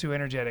that. little too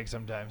energetic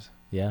sometimes.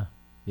 Yeah.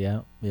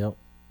 Yeah. Yep.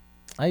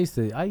 I used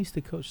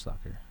to coach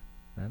soccer,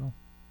 Randall,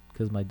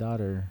 because my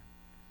daughter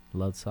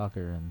loved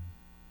soccer, and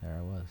there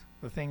I was.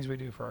 The things we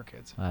do for our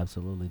kids.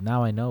 Absolutely.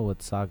 Now I know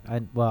what soccer. I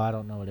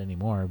don't know it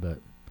anymore, but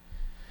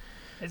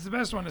It's the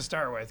best one to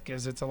start with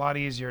because it's a lot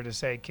easier to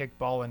say kick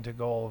ball into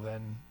goal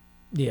than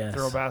yes.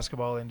 throw a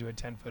basketball into a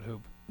 10-foot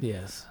hoop.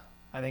 Yes.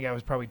 I think I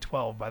was probably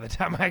 12 by the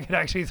time I could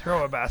actually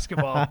throw a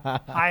basketball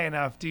high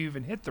enough to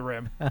even hit the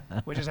rim,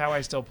 which is how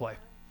I still play.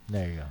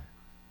 There you go.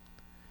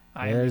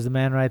 I Yeah, am there's the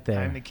man right there.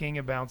 I'm the king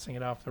of bouncing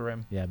it off the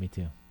rim. Yeah, me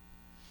too.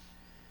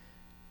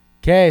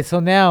 Okay, so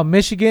now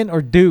Michigan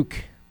or Duke?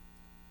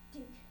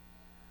 Duke.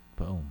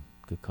 Boom.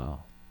 Good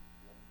call.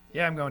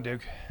 Yeah, I'm going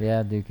Duke.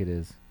 Yeah, Duke it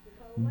is.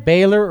 Duke.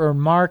 Baylor or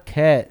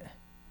Marquette?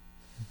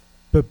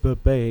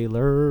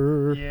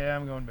 Baylor. Yeah,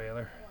 I'm going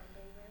Baylor.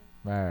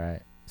 All right.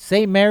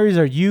 St. Mary's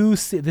or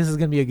UC? This is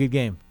going to be a good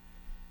game.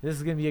 This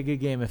is going to be a good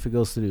game if it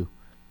goes through.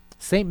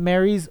 St.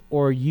 Mary's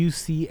or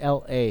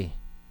UCLA?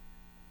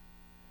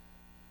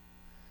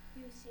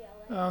 UCLA.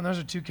 Oh, and those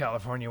are two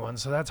California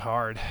ones, so that's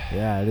hard.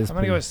 Yeah, it is. I'm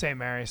going to go with St.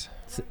 Mary's.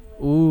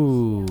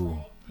 Ooh.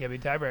 Yeah, be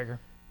tiebreaker.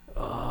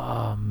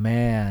 Oh,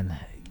 man.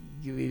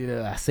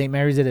 St.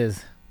 Mary's it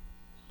is.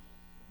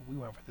 We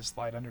went for the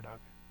slight underdog.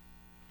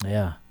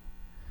 Yeah.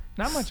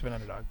 Not much of an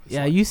underdog. But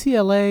Yeah, slight.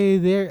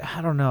 UCLA,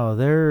 I don't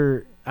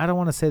know. I don't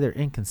want to say they're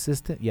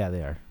inconsistent. Yeah,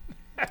 they are.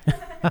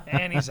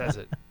 And he says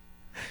it.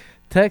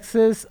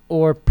 Texas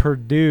or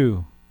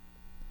Purdue?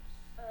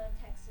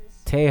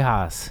 Texas.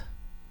 Tejas.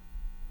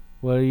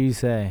 What do you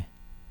say?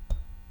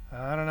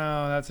 I don't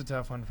know. That's a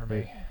tough one for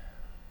me.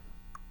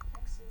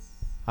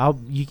 Texas.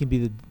 You can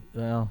be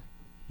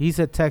he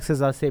said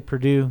Texas, I'll say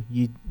Purdue.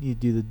 You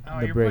do the Oh,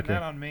 the you're breaker. putting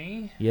that on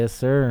me? Yes,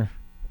 sir.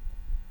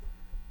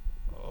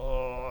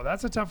 Oh,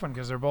 that's a tough one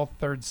because they're both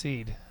third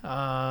seed.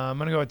 I'm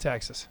going to go with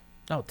Texas.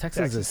 Oh,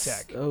 Texas Texas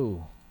is Tech.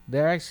 Oh,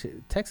 they're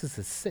actually Texas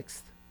is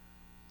 6th.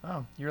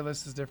 Oh, your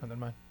list is different than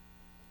mine.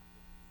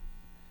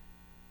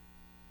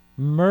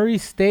 Murray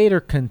State or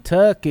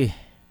Kentucky?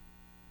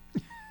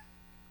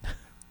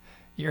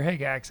 Your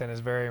Hick accent is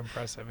very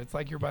impressive. It's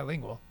like you're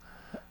bilingual.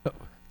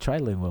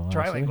 Trilingual.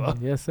 actually.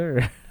 Trilingual. Yes,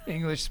 sir.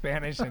 English,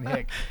 Spanish, and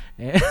Hick.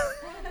 Yeah.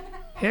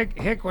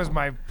 Hick was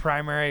my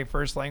primary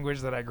first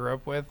language that I grew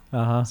up with.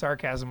 Uh-huh.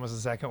 Sarcasm was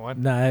the second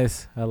one.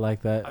 Nice. I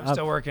like that. I'm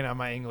still working on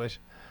my English.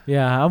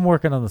 Yeah, I'm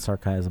working on the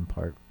sarcasm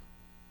part.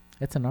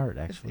 It's an art,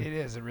 actually. It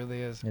is. It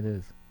really is. It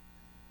is.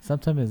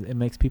 Sometimes it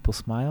makes people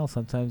smile.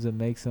 Sometimes it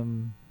makes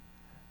them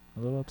a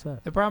little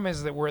upset. The problem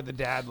is that we're at the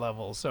dad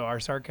level, so our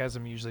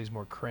sarcasm usually is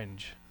more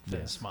cringe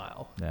than Yes.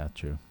 smile. Yeah,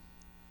 true.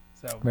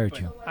 So Very but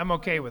true. I'm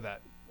okay with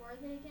that. Where are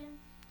they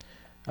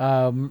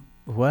again?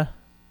 What?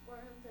 Where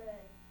are the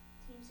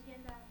teams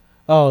again? That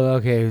Oh,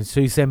 okay. So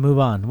you said move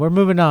on. We're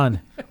moving on.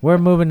 We're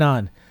moving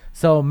on.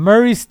 So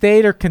Murray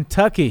State or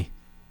Kentucky?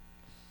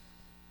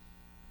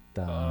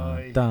 Dun,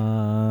 Oy.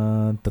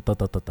 dun, dun, dun,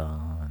 dun, dun,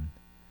 dun.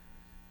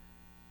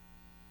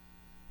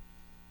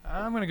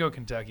 I'm gonna go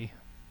Kentucky,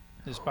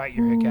 despite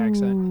your Hick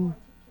accent. I want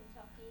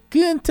Kentucky.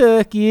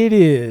 Kentucky it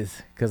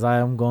is, because I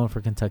am going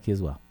for Kentucky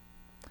as well.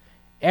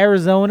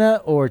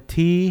 Arizona or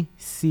the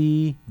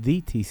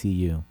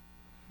TCU?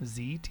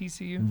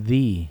 TCU?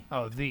 The.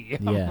 Oh, the. Yeah,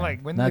 I'm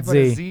like, when did not they put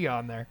a Z. Z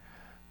on there?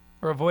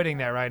 We're avoiding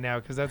that right now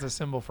because that's a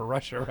symbol for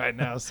Russia right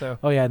now. So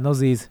Oh, yeah, no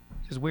Z's.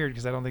 it's weird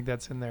because I don't think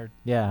that's in their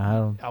Yeah, I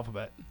don't.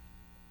 alphabet.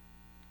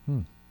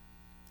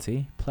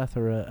 See?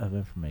 Plethora of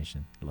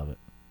information. Love it.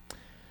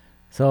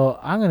 So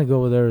I'm going to go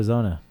with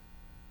Arizona.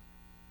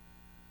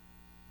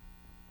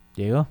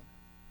 Diego? Are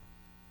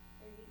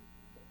you-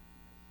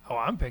 Oh,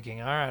 I'm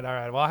picking. All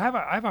right. Well, I have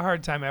a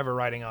hard time ever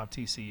writing off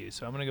TCU,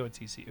 so I'm gonna go with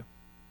TCU.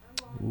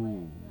 I'm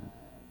going with.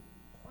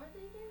 Where are they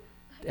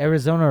again?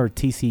 Arizona or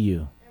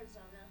TCU?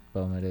 Arizona.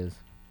 Boom, it is.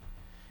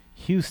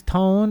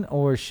 Houston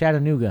or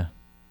Chattanooga?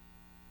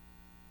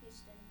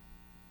 Houston.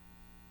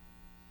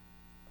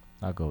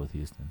 I'll go with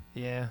Houston.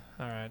 Yeah.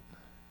 All right.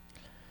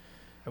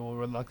 I will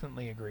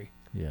reluctantly agree.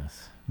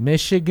 Yes.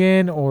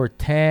 Michigan or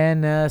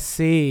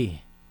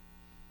Tennessee?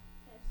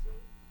 Tennessee.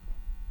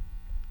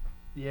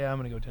 Yeah, I'm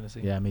gonna go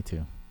Tennessee. Yeah, me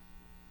too.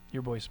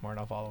 Your boy's smart.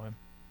 I'll follow him.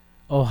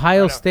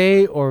 Ohio Right up.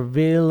 State or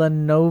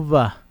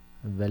Villanova?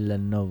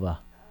 Villanova.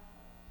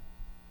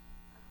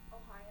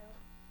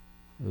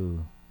 Ohio.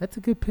 Ooh, that's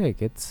a good pick.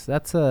 That's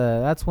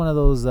one of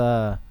those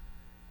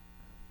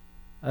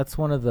that's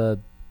one of the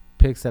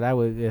picks that I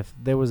would, if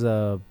there was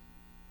a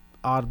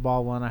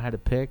oddball one I had to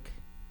pick,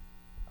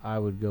 I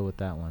would go with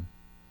that one.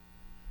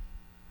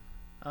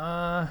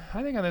 I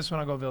think on this one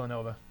I'll go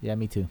Villanova. Yeah,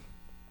 me too.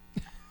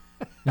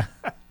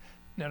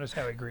 Notice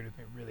how he agreed with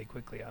me really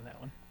quickly on that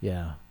one,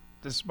 Yeah.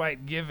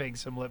 despite giving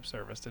some lip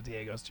service to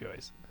Diego's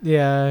choice.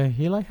 Yeah,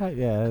 you like how,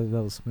 yeah,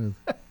 that was smooth.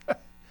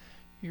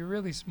 You're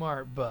really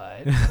smart,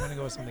 but I'm gonna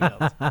go with something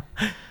else.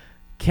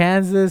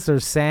 Kansas or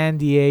San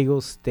Diego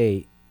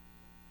State?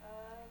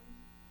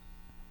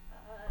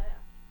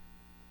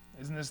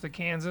 Isn't this the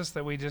Kansas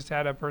that we just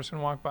had a person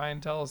walk by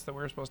and tell us that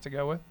we're supposed to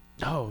go with?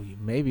 Oh,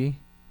 maybe.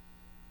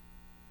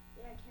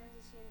 Yeah,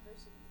 Kansas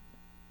University.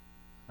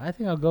 I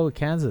think I'll go with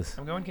Kansas.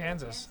 I'm going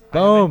Kansas.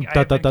 Boom. I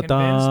have been Da, da, da,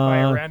 convinced by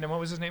a da. random. What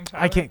was his name?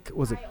 Tyler? I can't,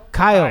 was it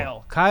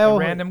Kyle. Kyle? The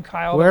random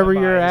Kyle. that Wherever went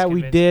by you're has at, we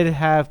convinced did me.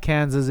 have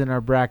Kansas in our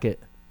bracket.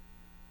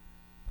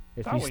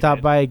 If Thought you we stop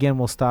did. by again,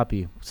 we'll stop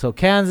you. So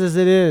Kansas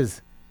it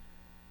is.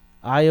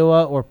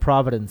 Iowa or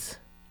Providence?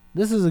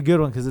 This is a good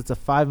one because it's a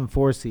 5 and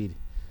 4 seed.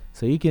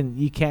 So you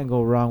can't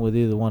go wrong with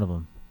either one of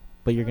them.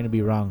 But you're going to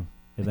be wrong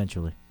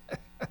eventually.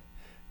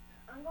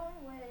 I'm going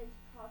with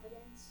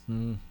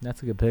Providence.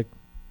 That's a good pick.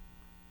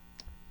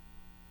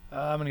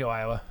 I'm going to go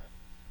Iowa.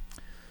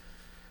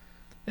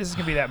 This is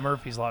going to be that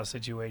Murphy's Law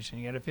situation.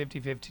 You got a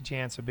 50-50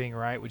 chance of being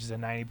right, which is a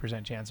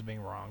 90% chance of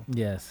being wrong.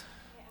 Yes.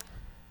 Yeah.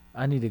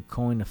 I need a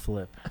coin to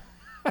flip.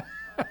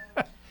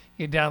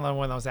 You download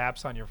one of those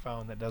apps on your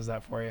phone that does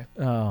that for you.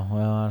 Oh,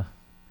 well,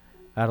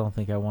 I don't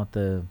think I want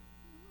the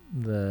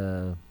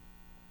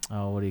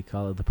what do you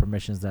call it? The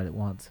permissions that it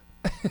wants.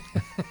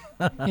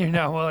 You're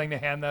not willing to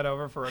hand that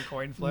over for a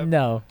coin flip?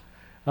 No.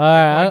 All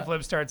right. Coin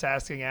flip starts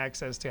asking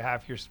access to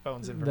half your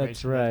phone's information.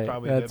 That's right.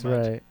 Probably a That's bit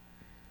much. right.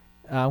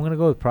 I'm going to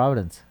go with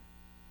Providence.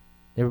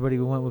 Everybody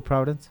went with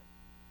Providence?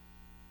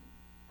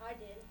 I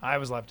did. I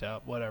was left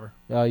out. Whatever.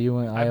 Oh, you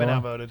went I've been Iowa?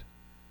 outvoted.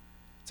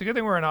 It's a good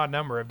thing we're an odd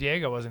number. If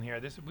Diego wasn't here,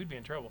 we'd be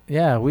in trouble.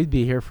 Yeah, we'd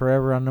be here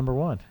forever on number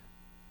 1.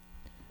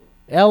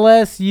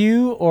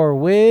 LSU or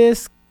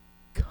Wisconsin?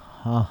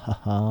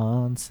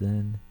 What's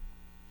that?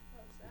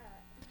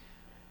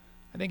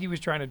 I think he was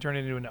trying to turn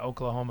it into an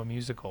Oklahoma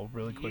musical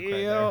really quick right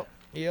there.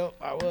 Yep,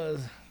 I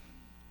was.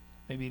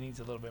 Maybe he needs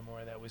a little bit more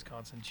of that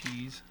Wisconsin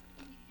cheese.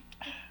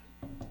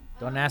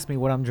 Don't ask me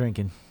what I'm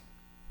drinking.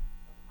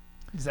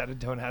 Is that a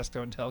don't ask,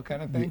 don't tell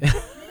kind of thing?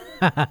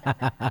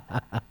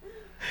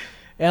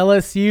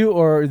 LSU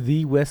or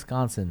the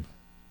Wisconsin?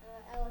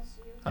 LSU.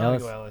 I'm going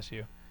to LS go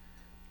LSU.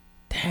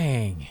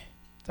 Dang.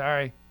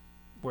 Sorry.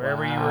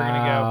 Wherever you were going to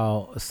go.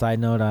 Wow. Side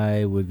note,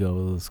 I would go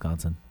with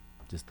Wisconsin.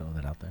 Just throwing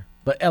that out there.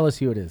 But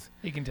LSU it is.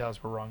 You can tell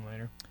us we're wrong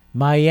later.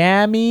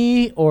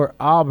 Miami or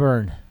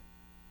Auburn?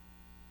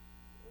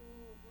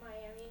 Ooh,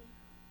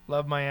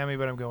 Love Miami,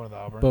 but I'm going with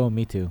Auburn. Boom,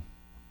 me too.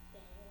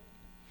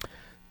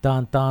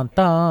 Dun, dun,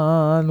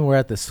 dun. We're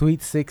at the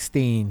Sweet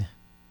 16.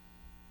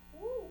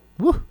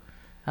 Woo.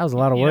 That was a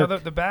lot of work. You know,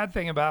 the bad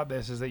thing about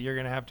this is that you're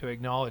going to have to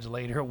acknowledge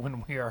later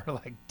when we are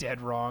like dead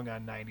wrong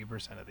on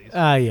 90% of these.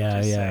 Yeah.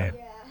 Yeah.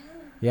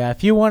 Yeah,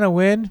 if you want to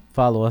win,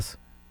 follow us.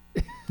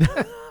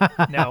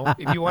 No,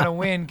 if you want to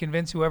win,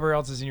 convince whoever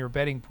else is in your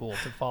betting pool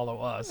to follow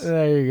us.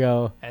 There you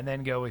go. And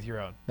then go with your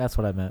own. That's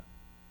what I meant.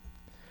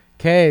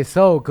 Okay,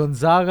 so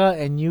Gonzaga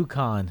and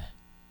UConn.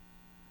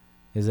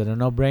 Is it a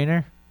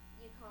no-brainer?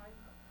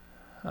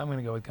 UConn. I'm going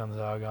to go with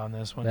Gonzaga on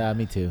this one. Yeah,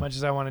 me too. Much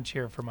as I want to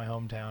cheer for my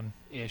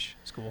hometown-ish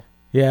school.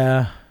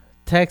 Yeah.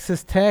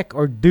 Texas Tech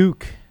or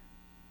Duke?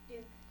 Duke.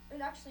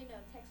 Actually, no.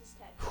 Texas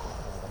Tech.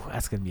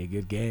 That's going to be a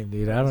good game,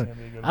 dude. That's I gonna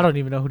be a good don't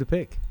even know who to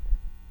pick.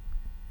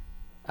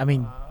 I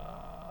mean,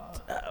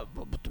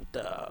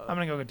 I'm going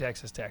to go with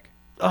Texas Tech.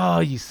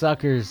 oh, you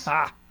suckers.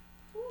 Ah,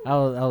 I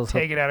was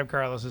take it out of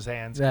Carlos's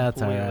hands. That's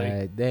all completely.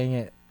 right. Dang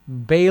it.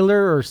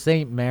 Baylor or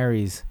St.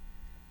 Mary's?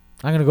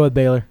 I'm going to go with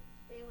Baylor.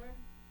 Baylor.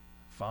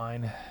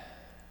 Fine.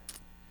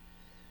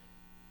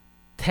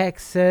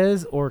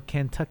 Texas or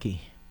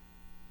Kentucky?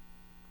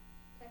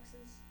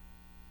 Texas.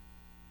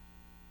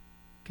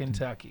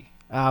 Kentucky.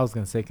 I was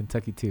going to say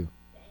Kentucky too.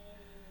 Dang.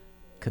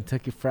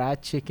 Kentucky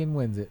Fried Chicken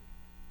wins it.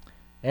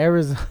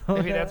 Arizona.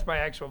 Maybe that's my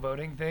actual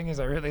voting thing is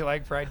I really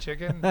like fried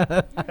chicken.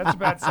 That's a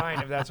bad sign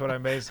if that's what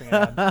I'm basing it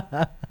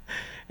on.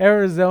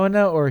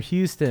 Arizona or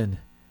Houston?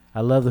 I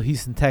love the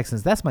Houston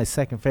Texans. That's my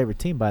second favorite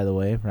team, by the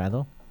way,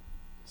 Randall.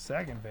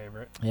 Second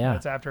favorite. Yeah.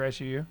 That's after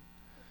SUU?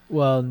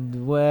 Well,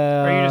 Or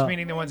are you just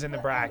meaning the ones in the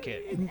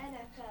bracket? In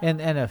NFL. in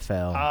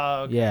NFL.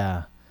 Oh, okay.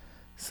 Yeah.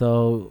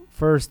 So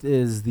first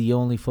is the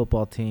only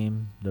football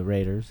team, the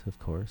Raiders, of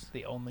course,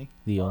 The only.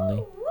 the only,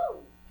 Woo!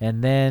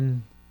 and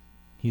then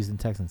Houston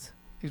Texans.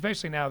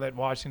 Especially now that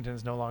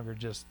Washington's no longer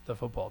just the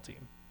football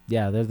team.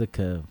 Yeah, they're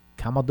the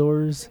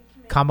Commodores,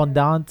 The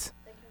Commandant,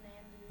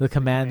 The the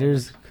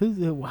Commanders.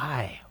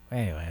 Why?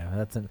 Anyway,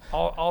 that's an.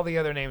 All the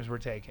other names were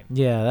taken.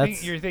 Yeah,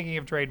 that's. You're thinking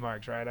of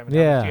trademarks, right? I mean, how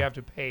Yeah. much do you have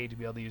to pay to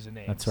be able to use a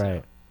name? That's so-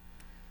 right.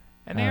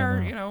 And I they don't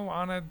are, know.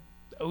 on a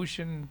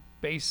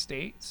ocean-based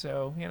state,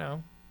 so,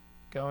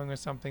 going with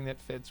something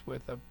that fits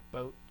with a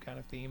boat kind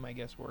of theme, I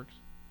guess, works.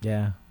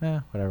 Yeah,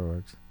 whatever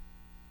works.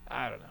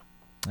 I don't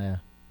know. Yeah,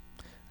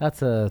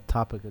 that's a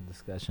topic of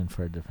discussion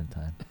for a different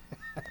time.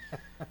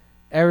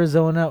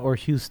 Arizona or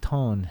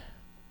Houston?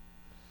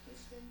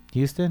 Houston.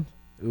 Houston?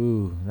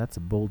 Ooh, that's a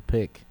bold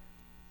pick.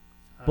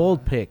 Bold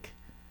Uh, pick.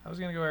 I was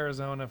going to go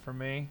Arizona for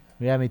me.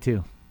 Yeah, me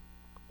too.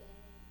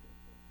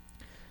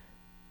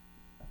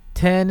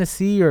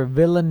 Tennessee or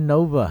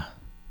Villanova?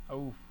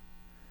 Oh,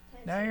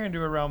 now you're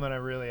into a realm that I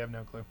really have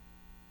no clue.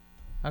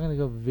 I'm gonna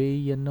go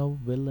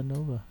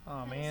Villanova.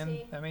 Oh, man.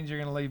 Tennessee. That means you're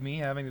going to leave me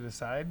having to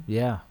decide?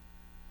 Yeah.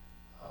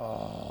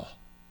 Oh.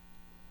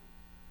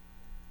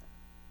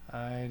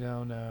 I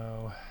don't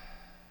know.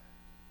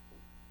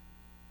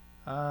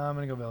 I'm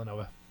going to go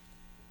Villanova.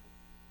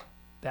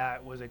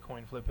 That was a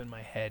coin flip in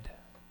my head.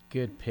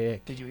 Good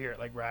pick. Did you hear it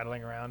like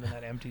rattling around in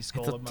that empty It's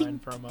skull a of ding, mine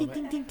for a ding, moment?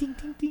 ding, ding, ding,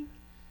 ding, ding.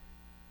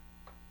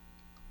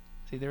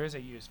 See, there is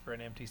a use for an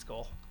empty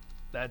skull.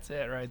 That's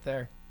it right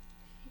there.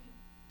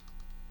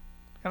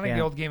 Kind of like Yeah.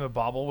 the old game of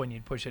Bobble when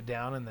you'd push it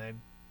down and the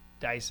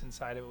dice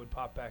inside of it would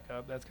pop back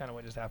up. That's kind of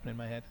what just happened in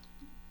my head.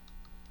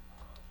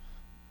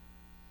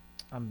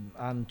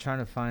 I'm trying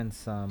to find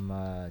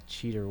some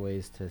cheater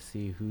ways to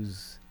see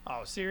who's.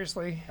 Oh,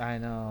 seriously? I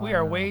know. We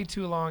are way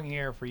too long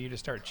here for you to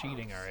start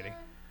cheating already.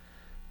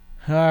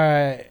 All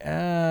right.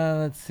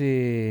 Let's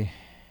see.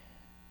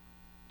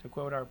 To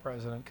quote our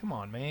president, come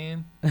on,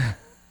 man.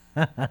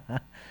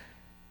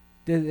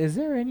 Is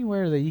there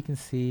anywhere that you can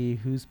see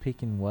who's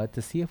picking what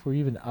to see if we're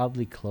even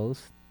oddly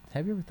close?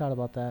 Have you ever thought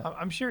about that?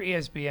 I'm sure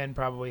ESPN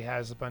probably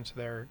has a bunch of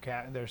their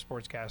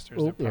sportscasters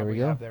Oh, that there we probably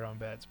go. have their own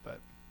bets, but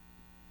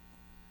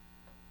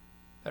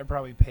they're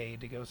probably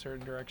paid to go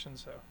certain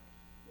directions, so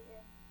Yeah.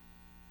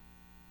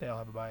 they all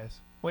have a bias.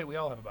 Wait, we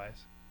all have a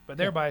bias. But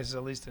their Yeah. bias is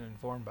at least an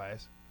informed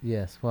bias.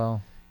 Yes.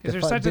 Well. Because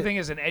there's Defi- such a de- thing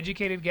as an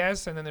educated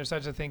guess, and then there's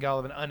such a thing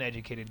called an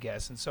uneducated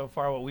guess. And so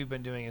far, what we've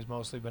been doing has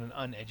mostly been an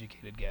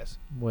uneducated guess.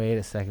 Wait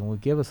a second. We'll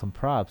give us some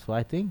props. Well,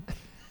 I think.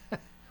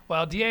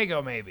 Well,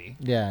 Diego maybe.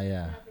 Yeah.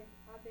 Yeah.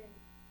 I've been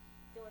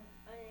doing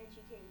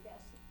uneducated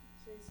guesses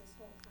this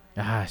whole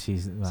time. Ah,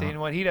 she's. Well, See, and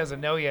what he doesn't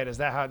know yet is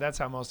that's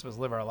how most of us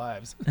live our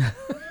lives.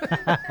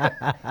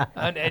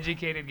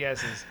 Uneducated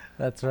guesses.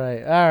 That's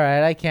right. All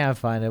right. I can't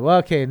find it. Well,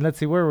 okay. Let's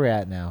see where we're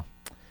at now.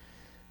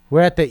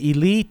 We're at the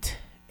Elite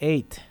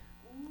Eight.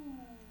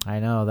 I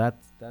know that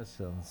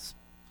sounds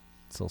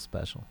so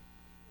special.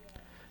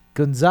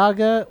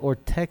 Gonzaga or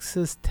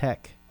Texas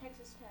Tech?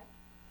 Texas Tech.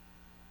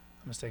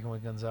 I'm sticking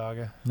with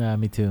Gonzaga. Nah,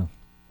 me too. Dang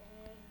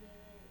it.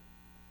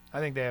 I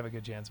think they have a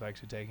good chance of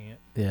actually taking it.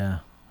 Yeah,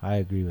 I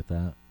agree with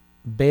that.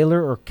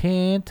 Baylor or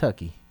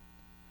Kentucky?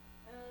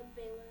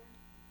 Baylor.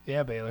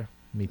 Yeah, Baylor.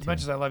 Me As too.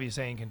 much as I love you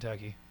saying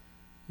Kentucky.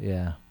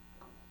 Yeah.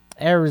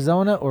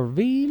 Arizona or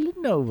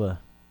Villanova?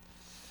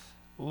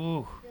 Ooh.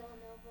 Villanova.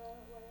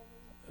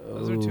 Whatever.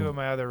 Those are two of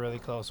my other really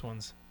close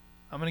ones.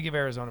 I'm going to give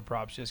Arizona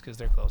props just because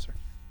they're closer.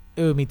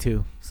 Ooh, me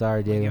too.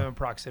 Sorry, Give Diego. them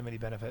proximity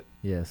benefit.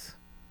 Yes.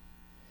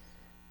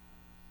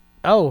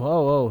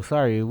 Oh,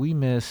 sorry. We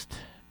missed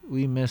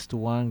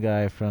one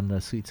guy from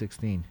the Sweet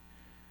 16.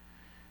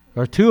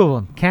 Or two of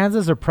them.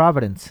 Kansas or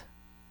Providence?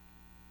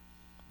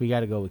 We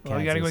got to go with Kansas. Well,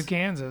 you got to go with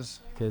Kansas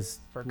 'Cause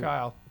for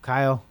Kyle.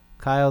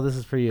 Kyle, this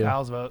is for you.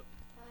 Kyle's vote.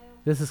 Kyle.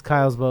 This is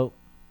Kyle's vote.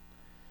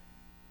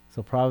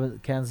 So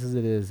Kansas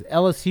it is.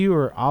 LSU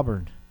or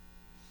Auburn?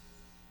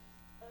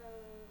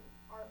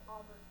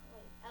 Auburn.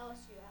 Wait,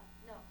 LSU.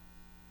 No.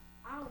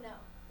 I don't know.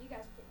 You guys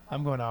pick.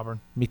 I'm going Auburn.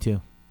 Me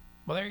too.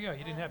 Well, there you go.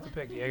 You didn't have to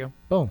pick, Diego.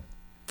 Boom.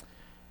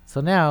 So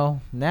now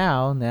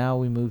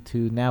we move to,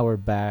 now we're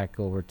back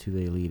over to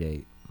the Elite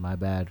Eight. My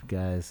bad,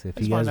 guys. I If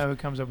just you want guys, to know who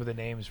comes up with the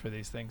names for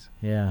these things.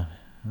 yeah,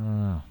 I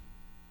don't know.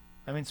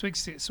 I mean, Sweet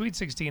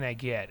 16 I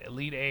get.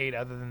 Elite 8,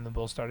 other than the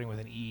bull starting with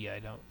an E, I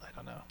don't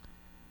know.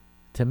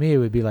 To me, it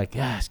would be like,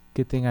 gosh,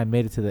 good thing I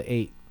made it to the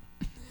 8.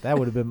 That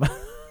would have been my,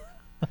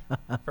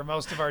 For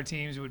most of our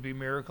teams, it would be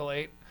Miracle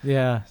 8,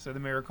 yeah, so the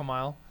Miracle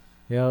Mile.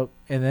 yep.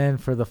 And then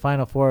for the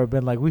Final Four, it would have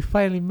been like, we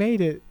finally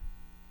made it.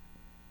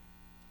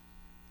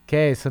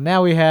 Okay, so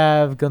now we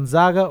have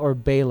Gonzaga or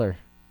Baylor.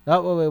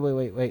 Oh, wait.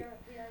 We already.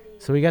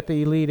 So we got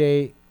the Elite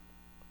Eight.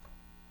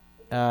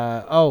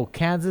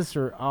 Kansas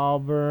or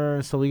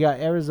Auburn. So we got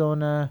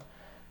Arizona.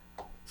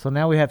 So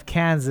now we have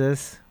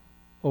Kansas.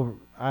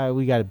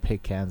 We got to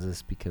pick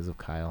Kansas because of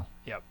Kyle.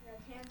 We got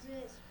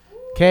Kansas.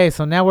 Okay,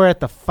 so now we're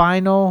at the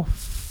Final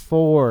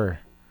Four.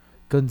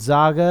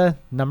 Gonzaga,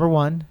 number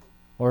 1,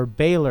 or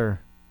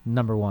Baylor,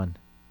 number 1.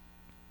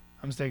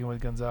 I'm sticking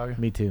with Gonzaga.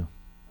 Me too.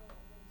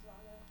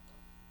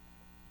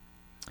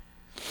 Gonzaga.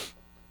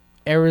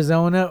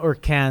 Arizona or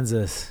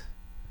Kansas?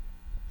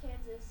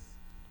 Kansas.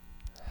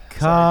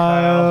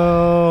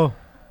 Kyle.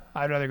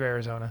 I'd rather go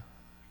Arizona,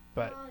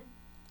 but Come on.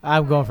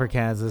 I'm going for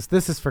Kansas.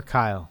 This is for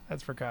Kyle.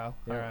 that's for Kyle.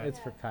 All right. It's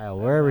for Kyle,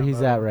 wherever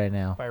he's at right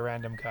now. By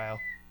random Kyle.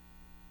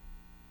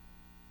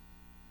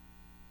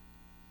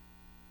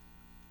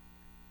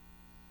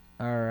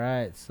 All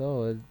right,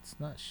 so it's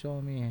not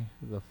showing me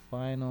the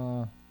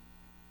final.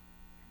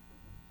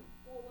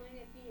 Well, wouldn't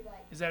it be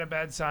like? Is that a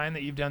bad sign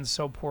that you've done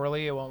so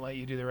poorly it won't let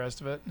you do the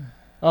rest of it?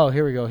 Oh,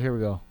 here we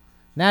go.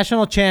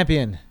 National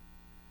champion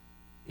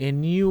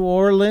in New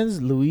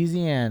Orleans,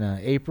 Louisiana,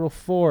 April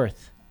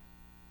 4th.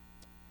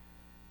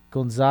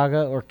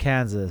 Gonzaga or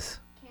Kansas?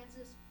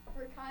 Kansas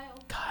for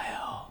Kyle.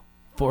 Kyle.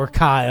 For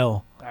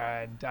Kyle. All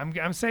right.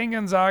 I'm saying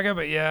Gonzaga,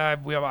 but yeah,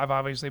 I've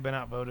obviously been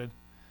outvoted.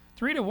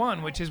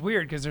 3-1, which is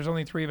weird because there's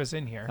only 3 of us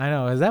in here. I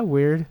know. Is that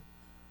weird?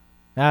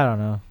 I don't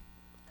know.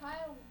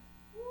 Kyle.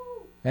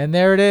 Woo. And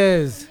there it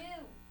is. For you.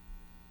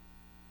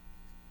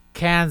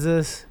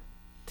 Kansas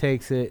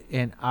takes it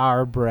in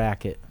our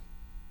bracket.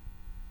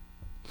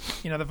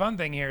 You know, the fun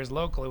thing here is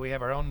locally we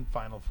have our own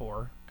Final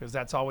Four because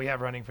that's all we have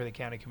running for the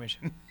county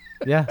commission.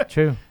 Yeah,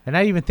 true. And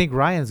I even think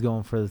Ryan's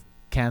going for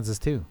Kansas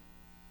too.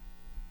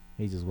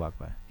 He just walked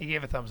by. He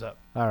gave a thumbs up.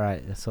 All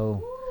right,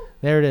 so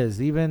there it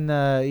is. Even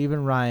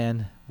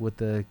Ryan with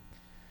the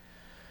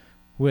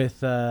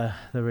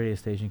radio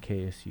station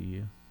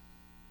KSUU.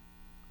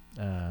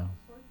 For Kansas.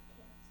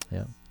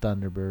 Yeah,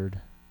 Thunderbird,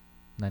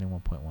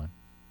 91.1.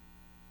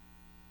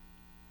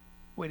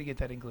 Way to get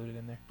that included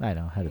in there. I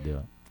know how to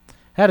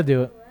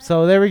do it.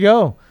 So there we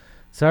go.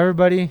 So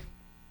everybody,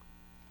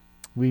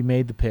 we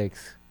made the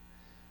picks.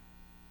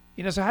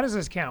 You know, so how does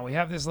this count? We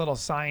have this little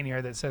sign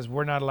here that says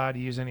we're not allowed to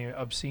use any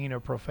obscene or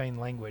profane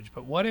language.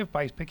 But what if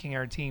by picking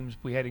our teams,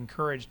 we had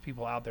encouraged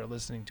people out there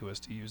listening to us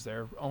to use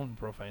their own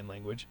profane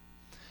language?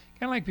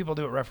 Kind of like people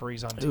do at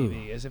referees on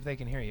TV, as if they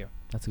can hear you.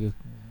 That's a good.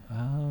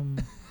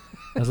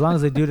 As long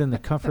as they do it in the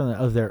comfort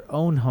of their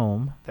own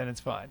home, Then it's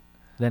fine.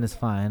 then it's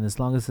fine. As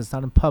long as it's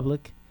not in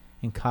public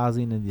and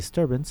causing a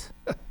disturbance,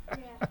 Yeah.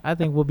 I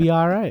think we'll be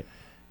all right.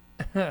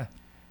 We're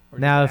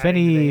Now, just if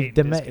adding to the any, hate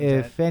and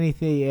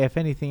discontent. if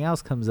anything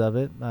else comes of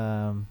it,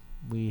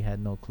 we had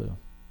no clue.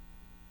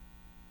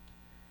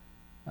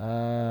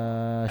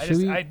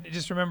 I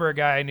just remember a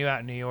guy I knew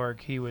out in New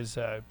York. He was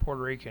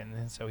Puerto Rican,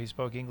 and so he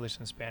spoke English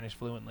and Spanish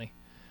fluently.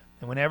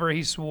 And whenever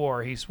he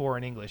swore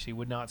in English. He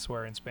would not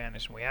swear in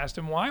Spanish. And we asked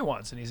him why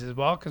once, and he says,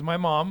 "Well, because my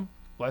mom,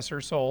 bless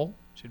her soul,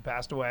 she'd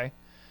passed away,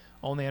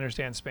 only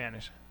understands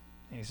Spanish."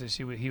 And he says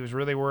he was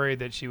really worried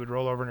that she would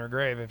roll over in her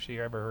grave if she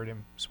ever heard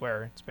him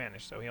swear in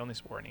Spanish. So he only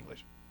swore in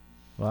English.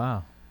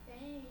 Wow.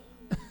 Dang.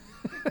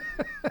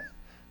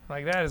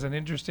 Like, that is an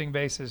interesting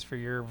basis for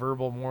your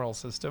verbal moral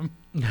system,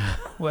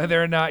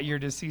 whether or not your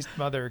deceased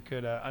mother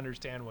could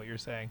understand what you're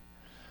saying.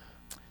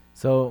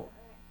 So,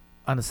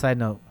 on a side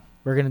note,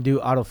 we're gonna do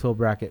autofill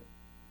bracket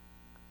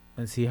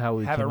and see how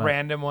we Have a came out.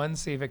 random one,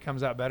 see if it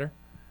comes out better.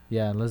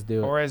 Yeah, let's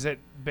do it. Or is it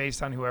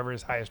based on whoever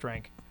is highest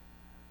rank?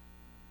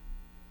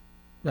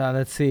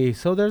 Let's see.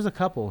 So there's a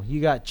couple. You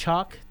got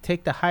chalk.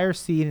 Take the higher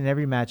seed in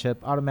every matchup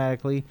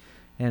automatically,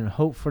 and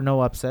hope for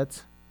no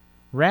upsets.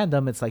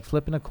 Random. It's like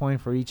flipping a coin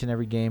for each and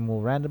every game. We'll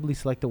randomly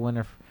select the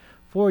winner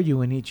for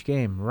you in each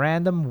game.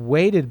 Random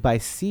weighted by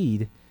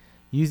seed.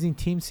 Using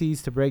team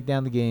seeds to break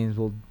down the games.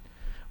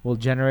 will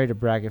generate a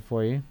bracket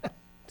for you.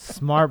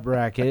 Smart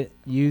Bracket,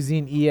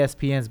 using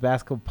ESPN's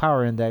Basketball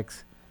Power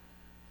Index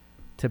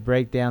to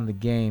break down the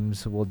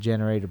games, will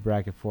generate a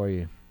bracket for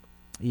you.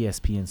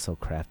 ESPN's so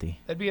crafty.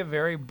 That'd be a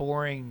very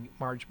boring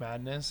March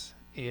Madness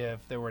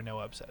if there were no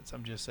upsets.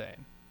 I'm just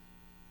saying.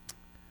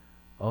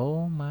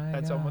 Oh my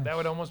god. That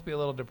would almost be a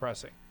little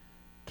depressing.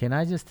 Can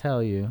I just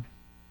tell you?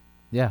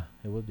 Yeah,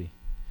 it would be.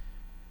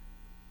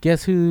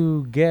 Guess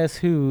who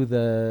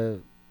the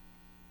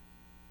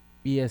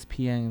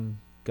ESPN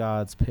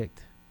gods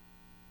picked?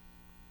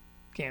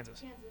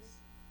 Kansas.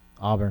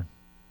 Auburn.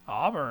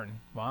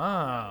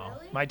 Wow.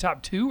 Really? My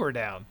top 2 are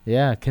down.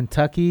 Yeah,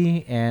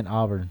 Kentucky and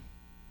Auburn.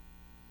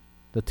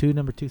 The 2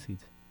 number 2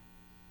 seeds.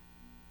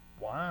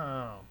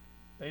 Wow.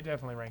 They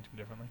definitely ranked them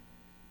differently.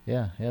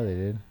 Yeah, they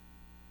did.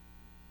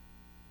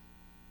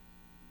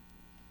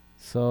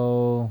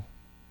 So,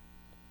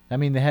 I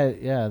mean, they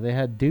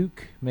had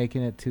Duke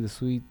making it to the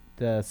Sweet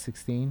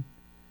 16.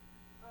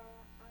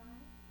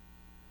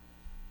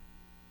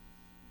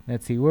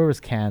 Let's see, where was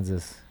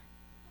Kansas?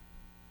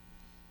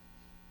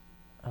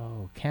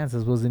 Oh,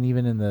 Kansas wasn't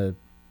even in the.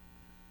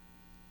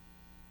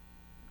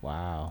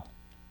 Wow.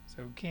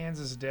 So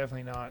Kansas is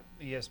definitely not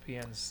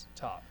ESPN's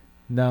top.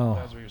 No,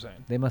 That's what you're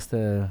saying. they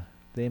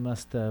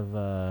must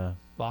have.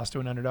 Lost to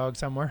an underdog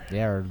somewhere.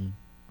 Yeah,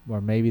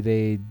 or maybe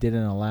they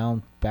didn't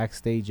allow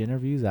backstage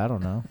interviews. I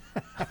don't know.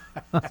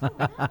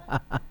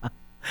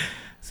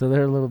 So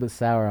they're a little bit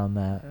sour on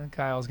that.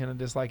 Kyle's going to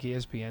dislike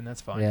ESPN.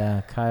 That's fine.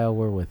 Yeah, Kyle,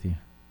 we're with you.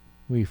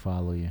 We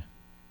follow you.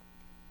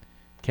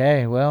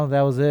 Okay, well,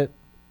 that was it.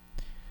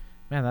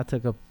 Man, that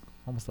took up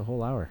almost a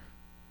whole hour.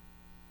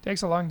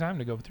 Takes a long time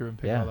to go through and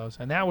pick Yeah. all those.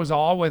 And that was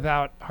all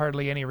without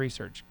hardly any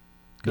research.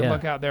 Good Yeah.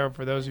 luck out there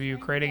for those of you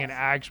creating an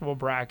actual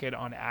bracket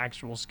on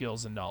actual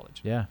skills and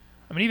knowledge. Yeah.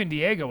 I mean, even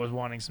Diego was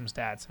wanting some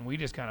stats, and we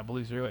just kind of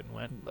blew through it and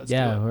went, let's do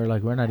Yeah, it.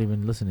 we're not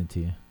even listening to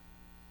you.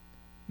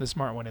 The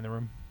smart one in the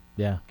room.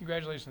 Yeah.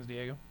 Congratulations,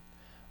 Diego.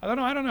 I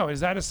don't know.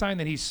 Is that a sign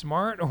that he's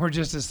smart or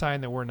just a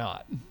sign that we're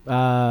not?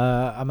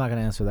 I'm not going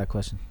to answer that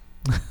question.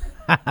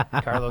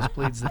 Carlos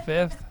pleads the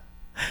fifth.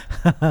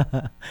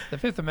 The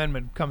Fifth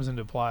Amendment comes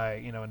into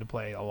play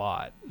a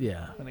lot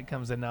Yeah. when it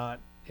comes to not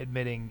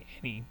admitting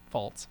any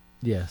faults.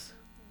 Yes.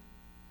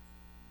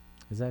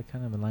 Is that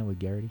kind of in line with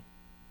Garrity?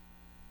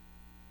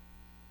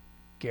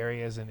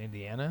 Gary is in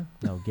Indiana.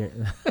 No,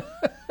 Garrity.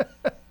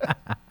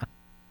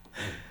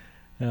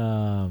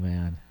 Oh,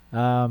 man.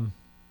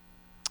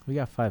 We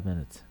got 5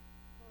 minutes.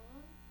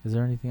 Is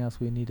there anything else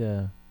we need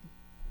to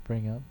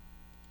bring up?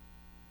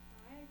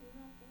 I do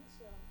not think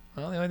so.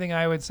 Well, the only thing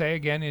I would say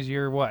again is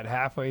you're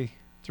halfway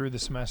through the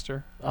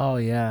semester. Oh,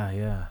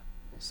 yeah.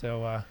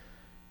 So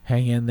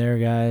Hang in there,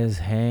 guys.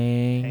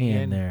 Hang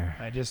in there.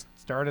 I just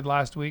started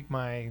last week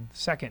my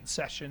second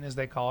session, as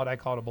they call it. I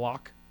call it a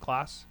block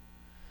class.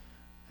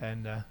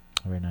 And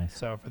Very nice.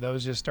 so for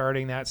those just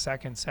starting that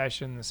second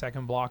session, the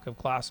second block of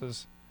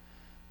classes,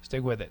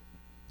 stick with it.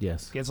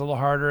 Yes. It gets a little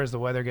harder as the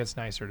weather gets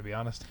nicer, to be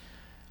honest.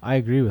 I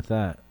agree with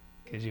that.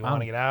 Because you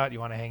want to get out, you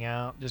want to hang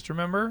out. Just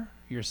remember,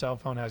 your cell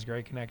phone has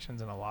great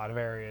connections in a lot of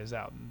areas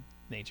out in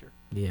nature.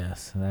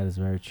 Yes, that is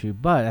very true.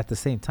 But at the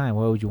same time,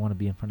 why would you want to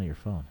be in front of your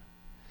phone?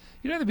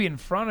 You don't have to be in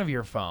front of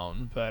your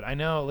phone, but I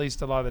know at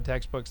least a lot of the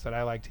textbooks that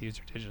I like to use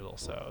are digital,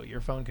 so your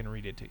phone can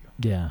read it to you.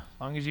 Yeah.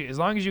 As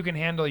long as you can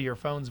handle your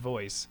phone's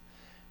voice,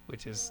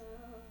 which is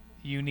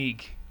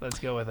unique. Let's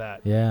go with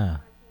that. Yeah.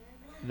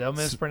 They'll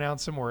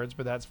mispronounce some words,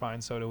 but that's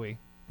fine. So do we.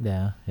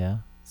 Yeah.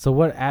 So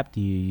what app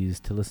do you use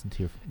to listen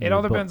to your It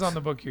all depends books? on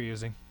the book you're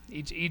using.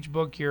 Each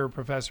book your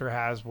professor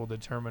has will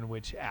determine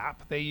which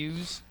app they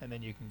use, and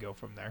then you can go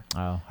from there.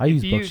 Oh, I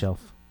use you use-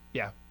 Bookshelf.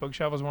 Yeah,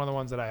 Bookshelf is one of the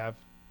ones that I have.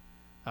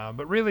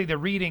 But really, the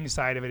reading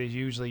side of it is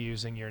usually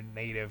using your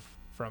native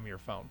from your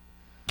phone.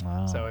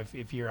 Oh. So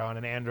if you're on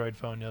an Android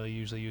phone, you'll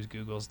usually use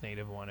Google's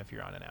native one. If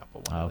you're on an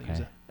Apple one, Okay. you'll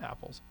use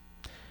Apple's.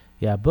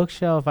 Yeah,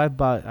 Bookshelf. I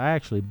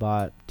actually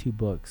bought 2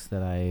 books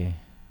that I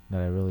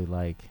really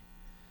like,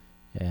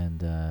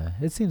 and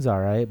it seems all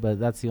right. But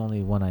that's the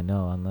only one I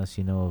know. Unless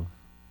you know of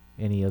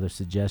any other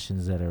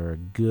suggestions that are a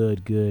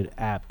good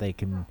app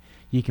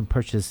you can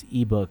purchase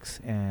ebooks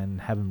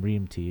and have them read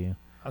them to you.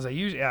 As I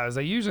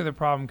usually the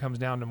problem comes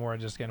down to more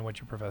just again what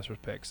your professors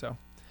pick. So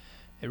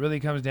it really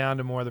comes down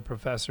to more the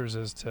professors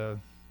as to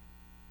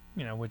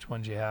which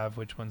ones you have,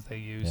 which ones they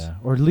use. Yeah,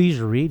 or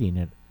leisure reading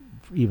it,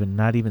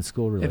 not even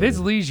school related. If it's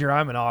leisure,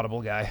 I'm an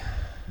Audible guy.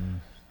 Mm,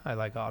 I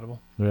like Audible.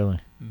 really,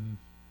 Mm.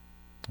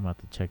 I'm about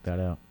to check that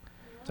out.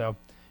 So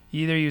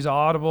you either use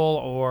Audible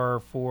or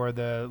for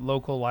the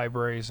local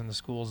libraries and the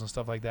schools and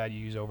stuff like that, you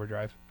use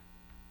Overdrive.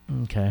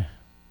 Okay.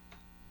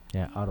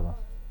 Yeah, Audible.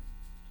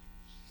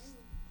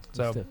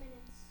 So Still-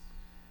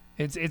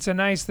 it's a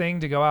nice thing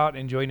to go out,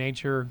 enjoy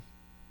nature,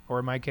 or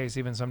in my case,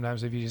 even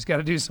sometimes if you just got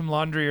to do some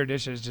laundry or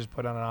dishes, just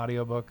put on an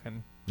audiobook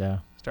and yeah.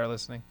 start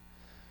listening.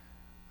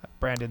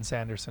 Brandon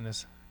Sanderson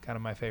is kind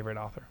of my favorite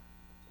author.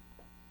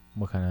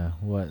 What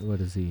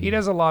is he? He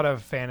does a lot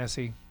of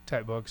fantasy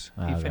type books.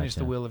 Ah, He finished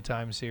the gotcha. Wheel of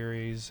Time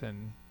series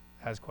and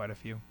has quite a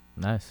few.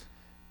 Nice.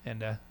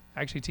 And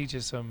actually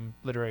teaches some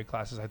literary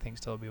classes, I think,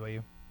 still at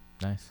BYU.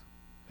 Nice.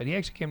 But he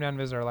actually came down and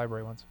visited our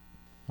library once.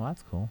 Well,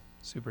 that's cool.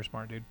 Super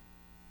smart dude.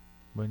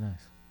 Very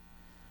nice.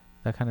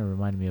 That kind of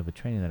reminded me of a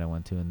training that I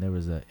went to, and there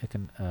was a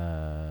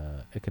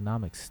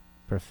economics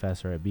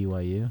professor at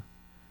BYU,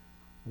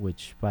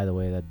 which, by the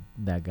way,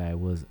 that guy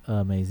was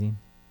amazing.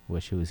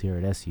 Wish he was here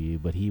at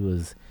SUU, but he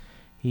was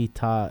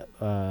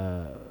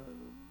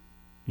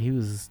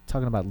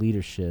talking about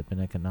leadership and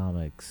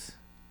economics.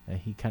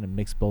 He kind of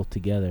mixed both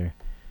together,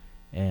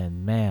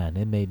 and man,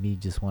 it made me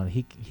just want.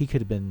 He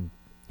could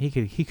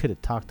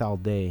have talked all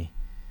day,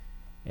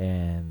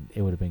 and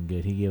it would have been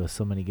good. He gave us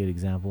so many good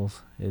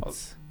examples.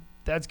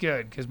 That's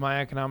good, because my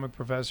economic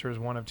professor is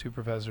one of 2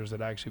 professors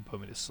that actually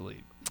put me to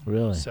sleep.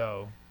 Really?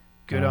 So,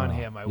 good on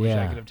him. I wish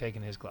I could have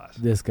taken his class.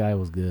 This guy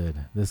was good.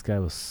 This guy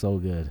was so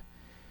good.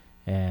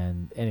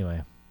 And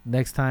anyway,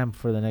 next time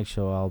for the next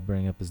show, I'll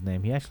bring up his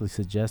name. He actually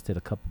suggested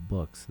a couple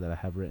books that I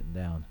have written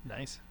down.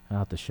 Nice. I'll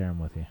have to share them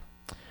with you.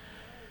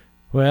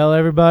 Well,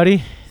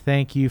 everybody,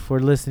 thank you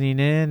for listening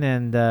in.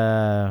 And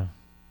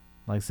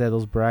like I said,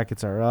 those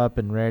brackets are up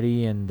and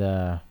ready, and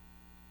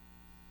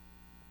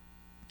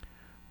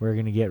we're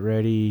going to get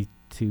ready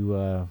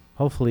to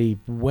hopefully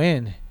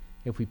win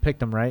if we pick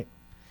them right.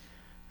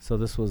 So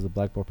this was the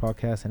Blackboard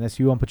Podcast and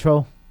SU on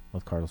Patrol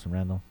with Carlos and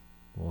Randall.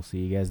 We'll see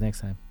you guys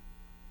next time.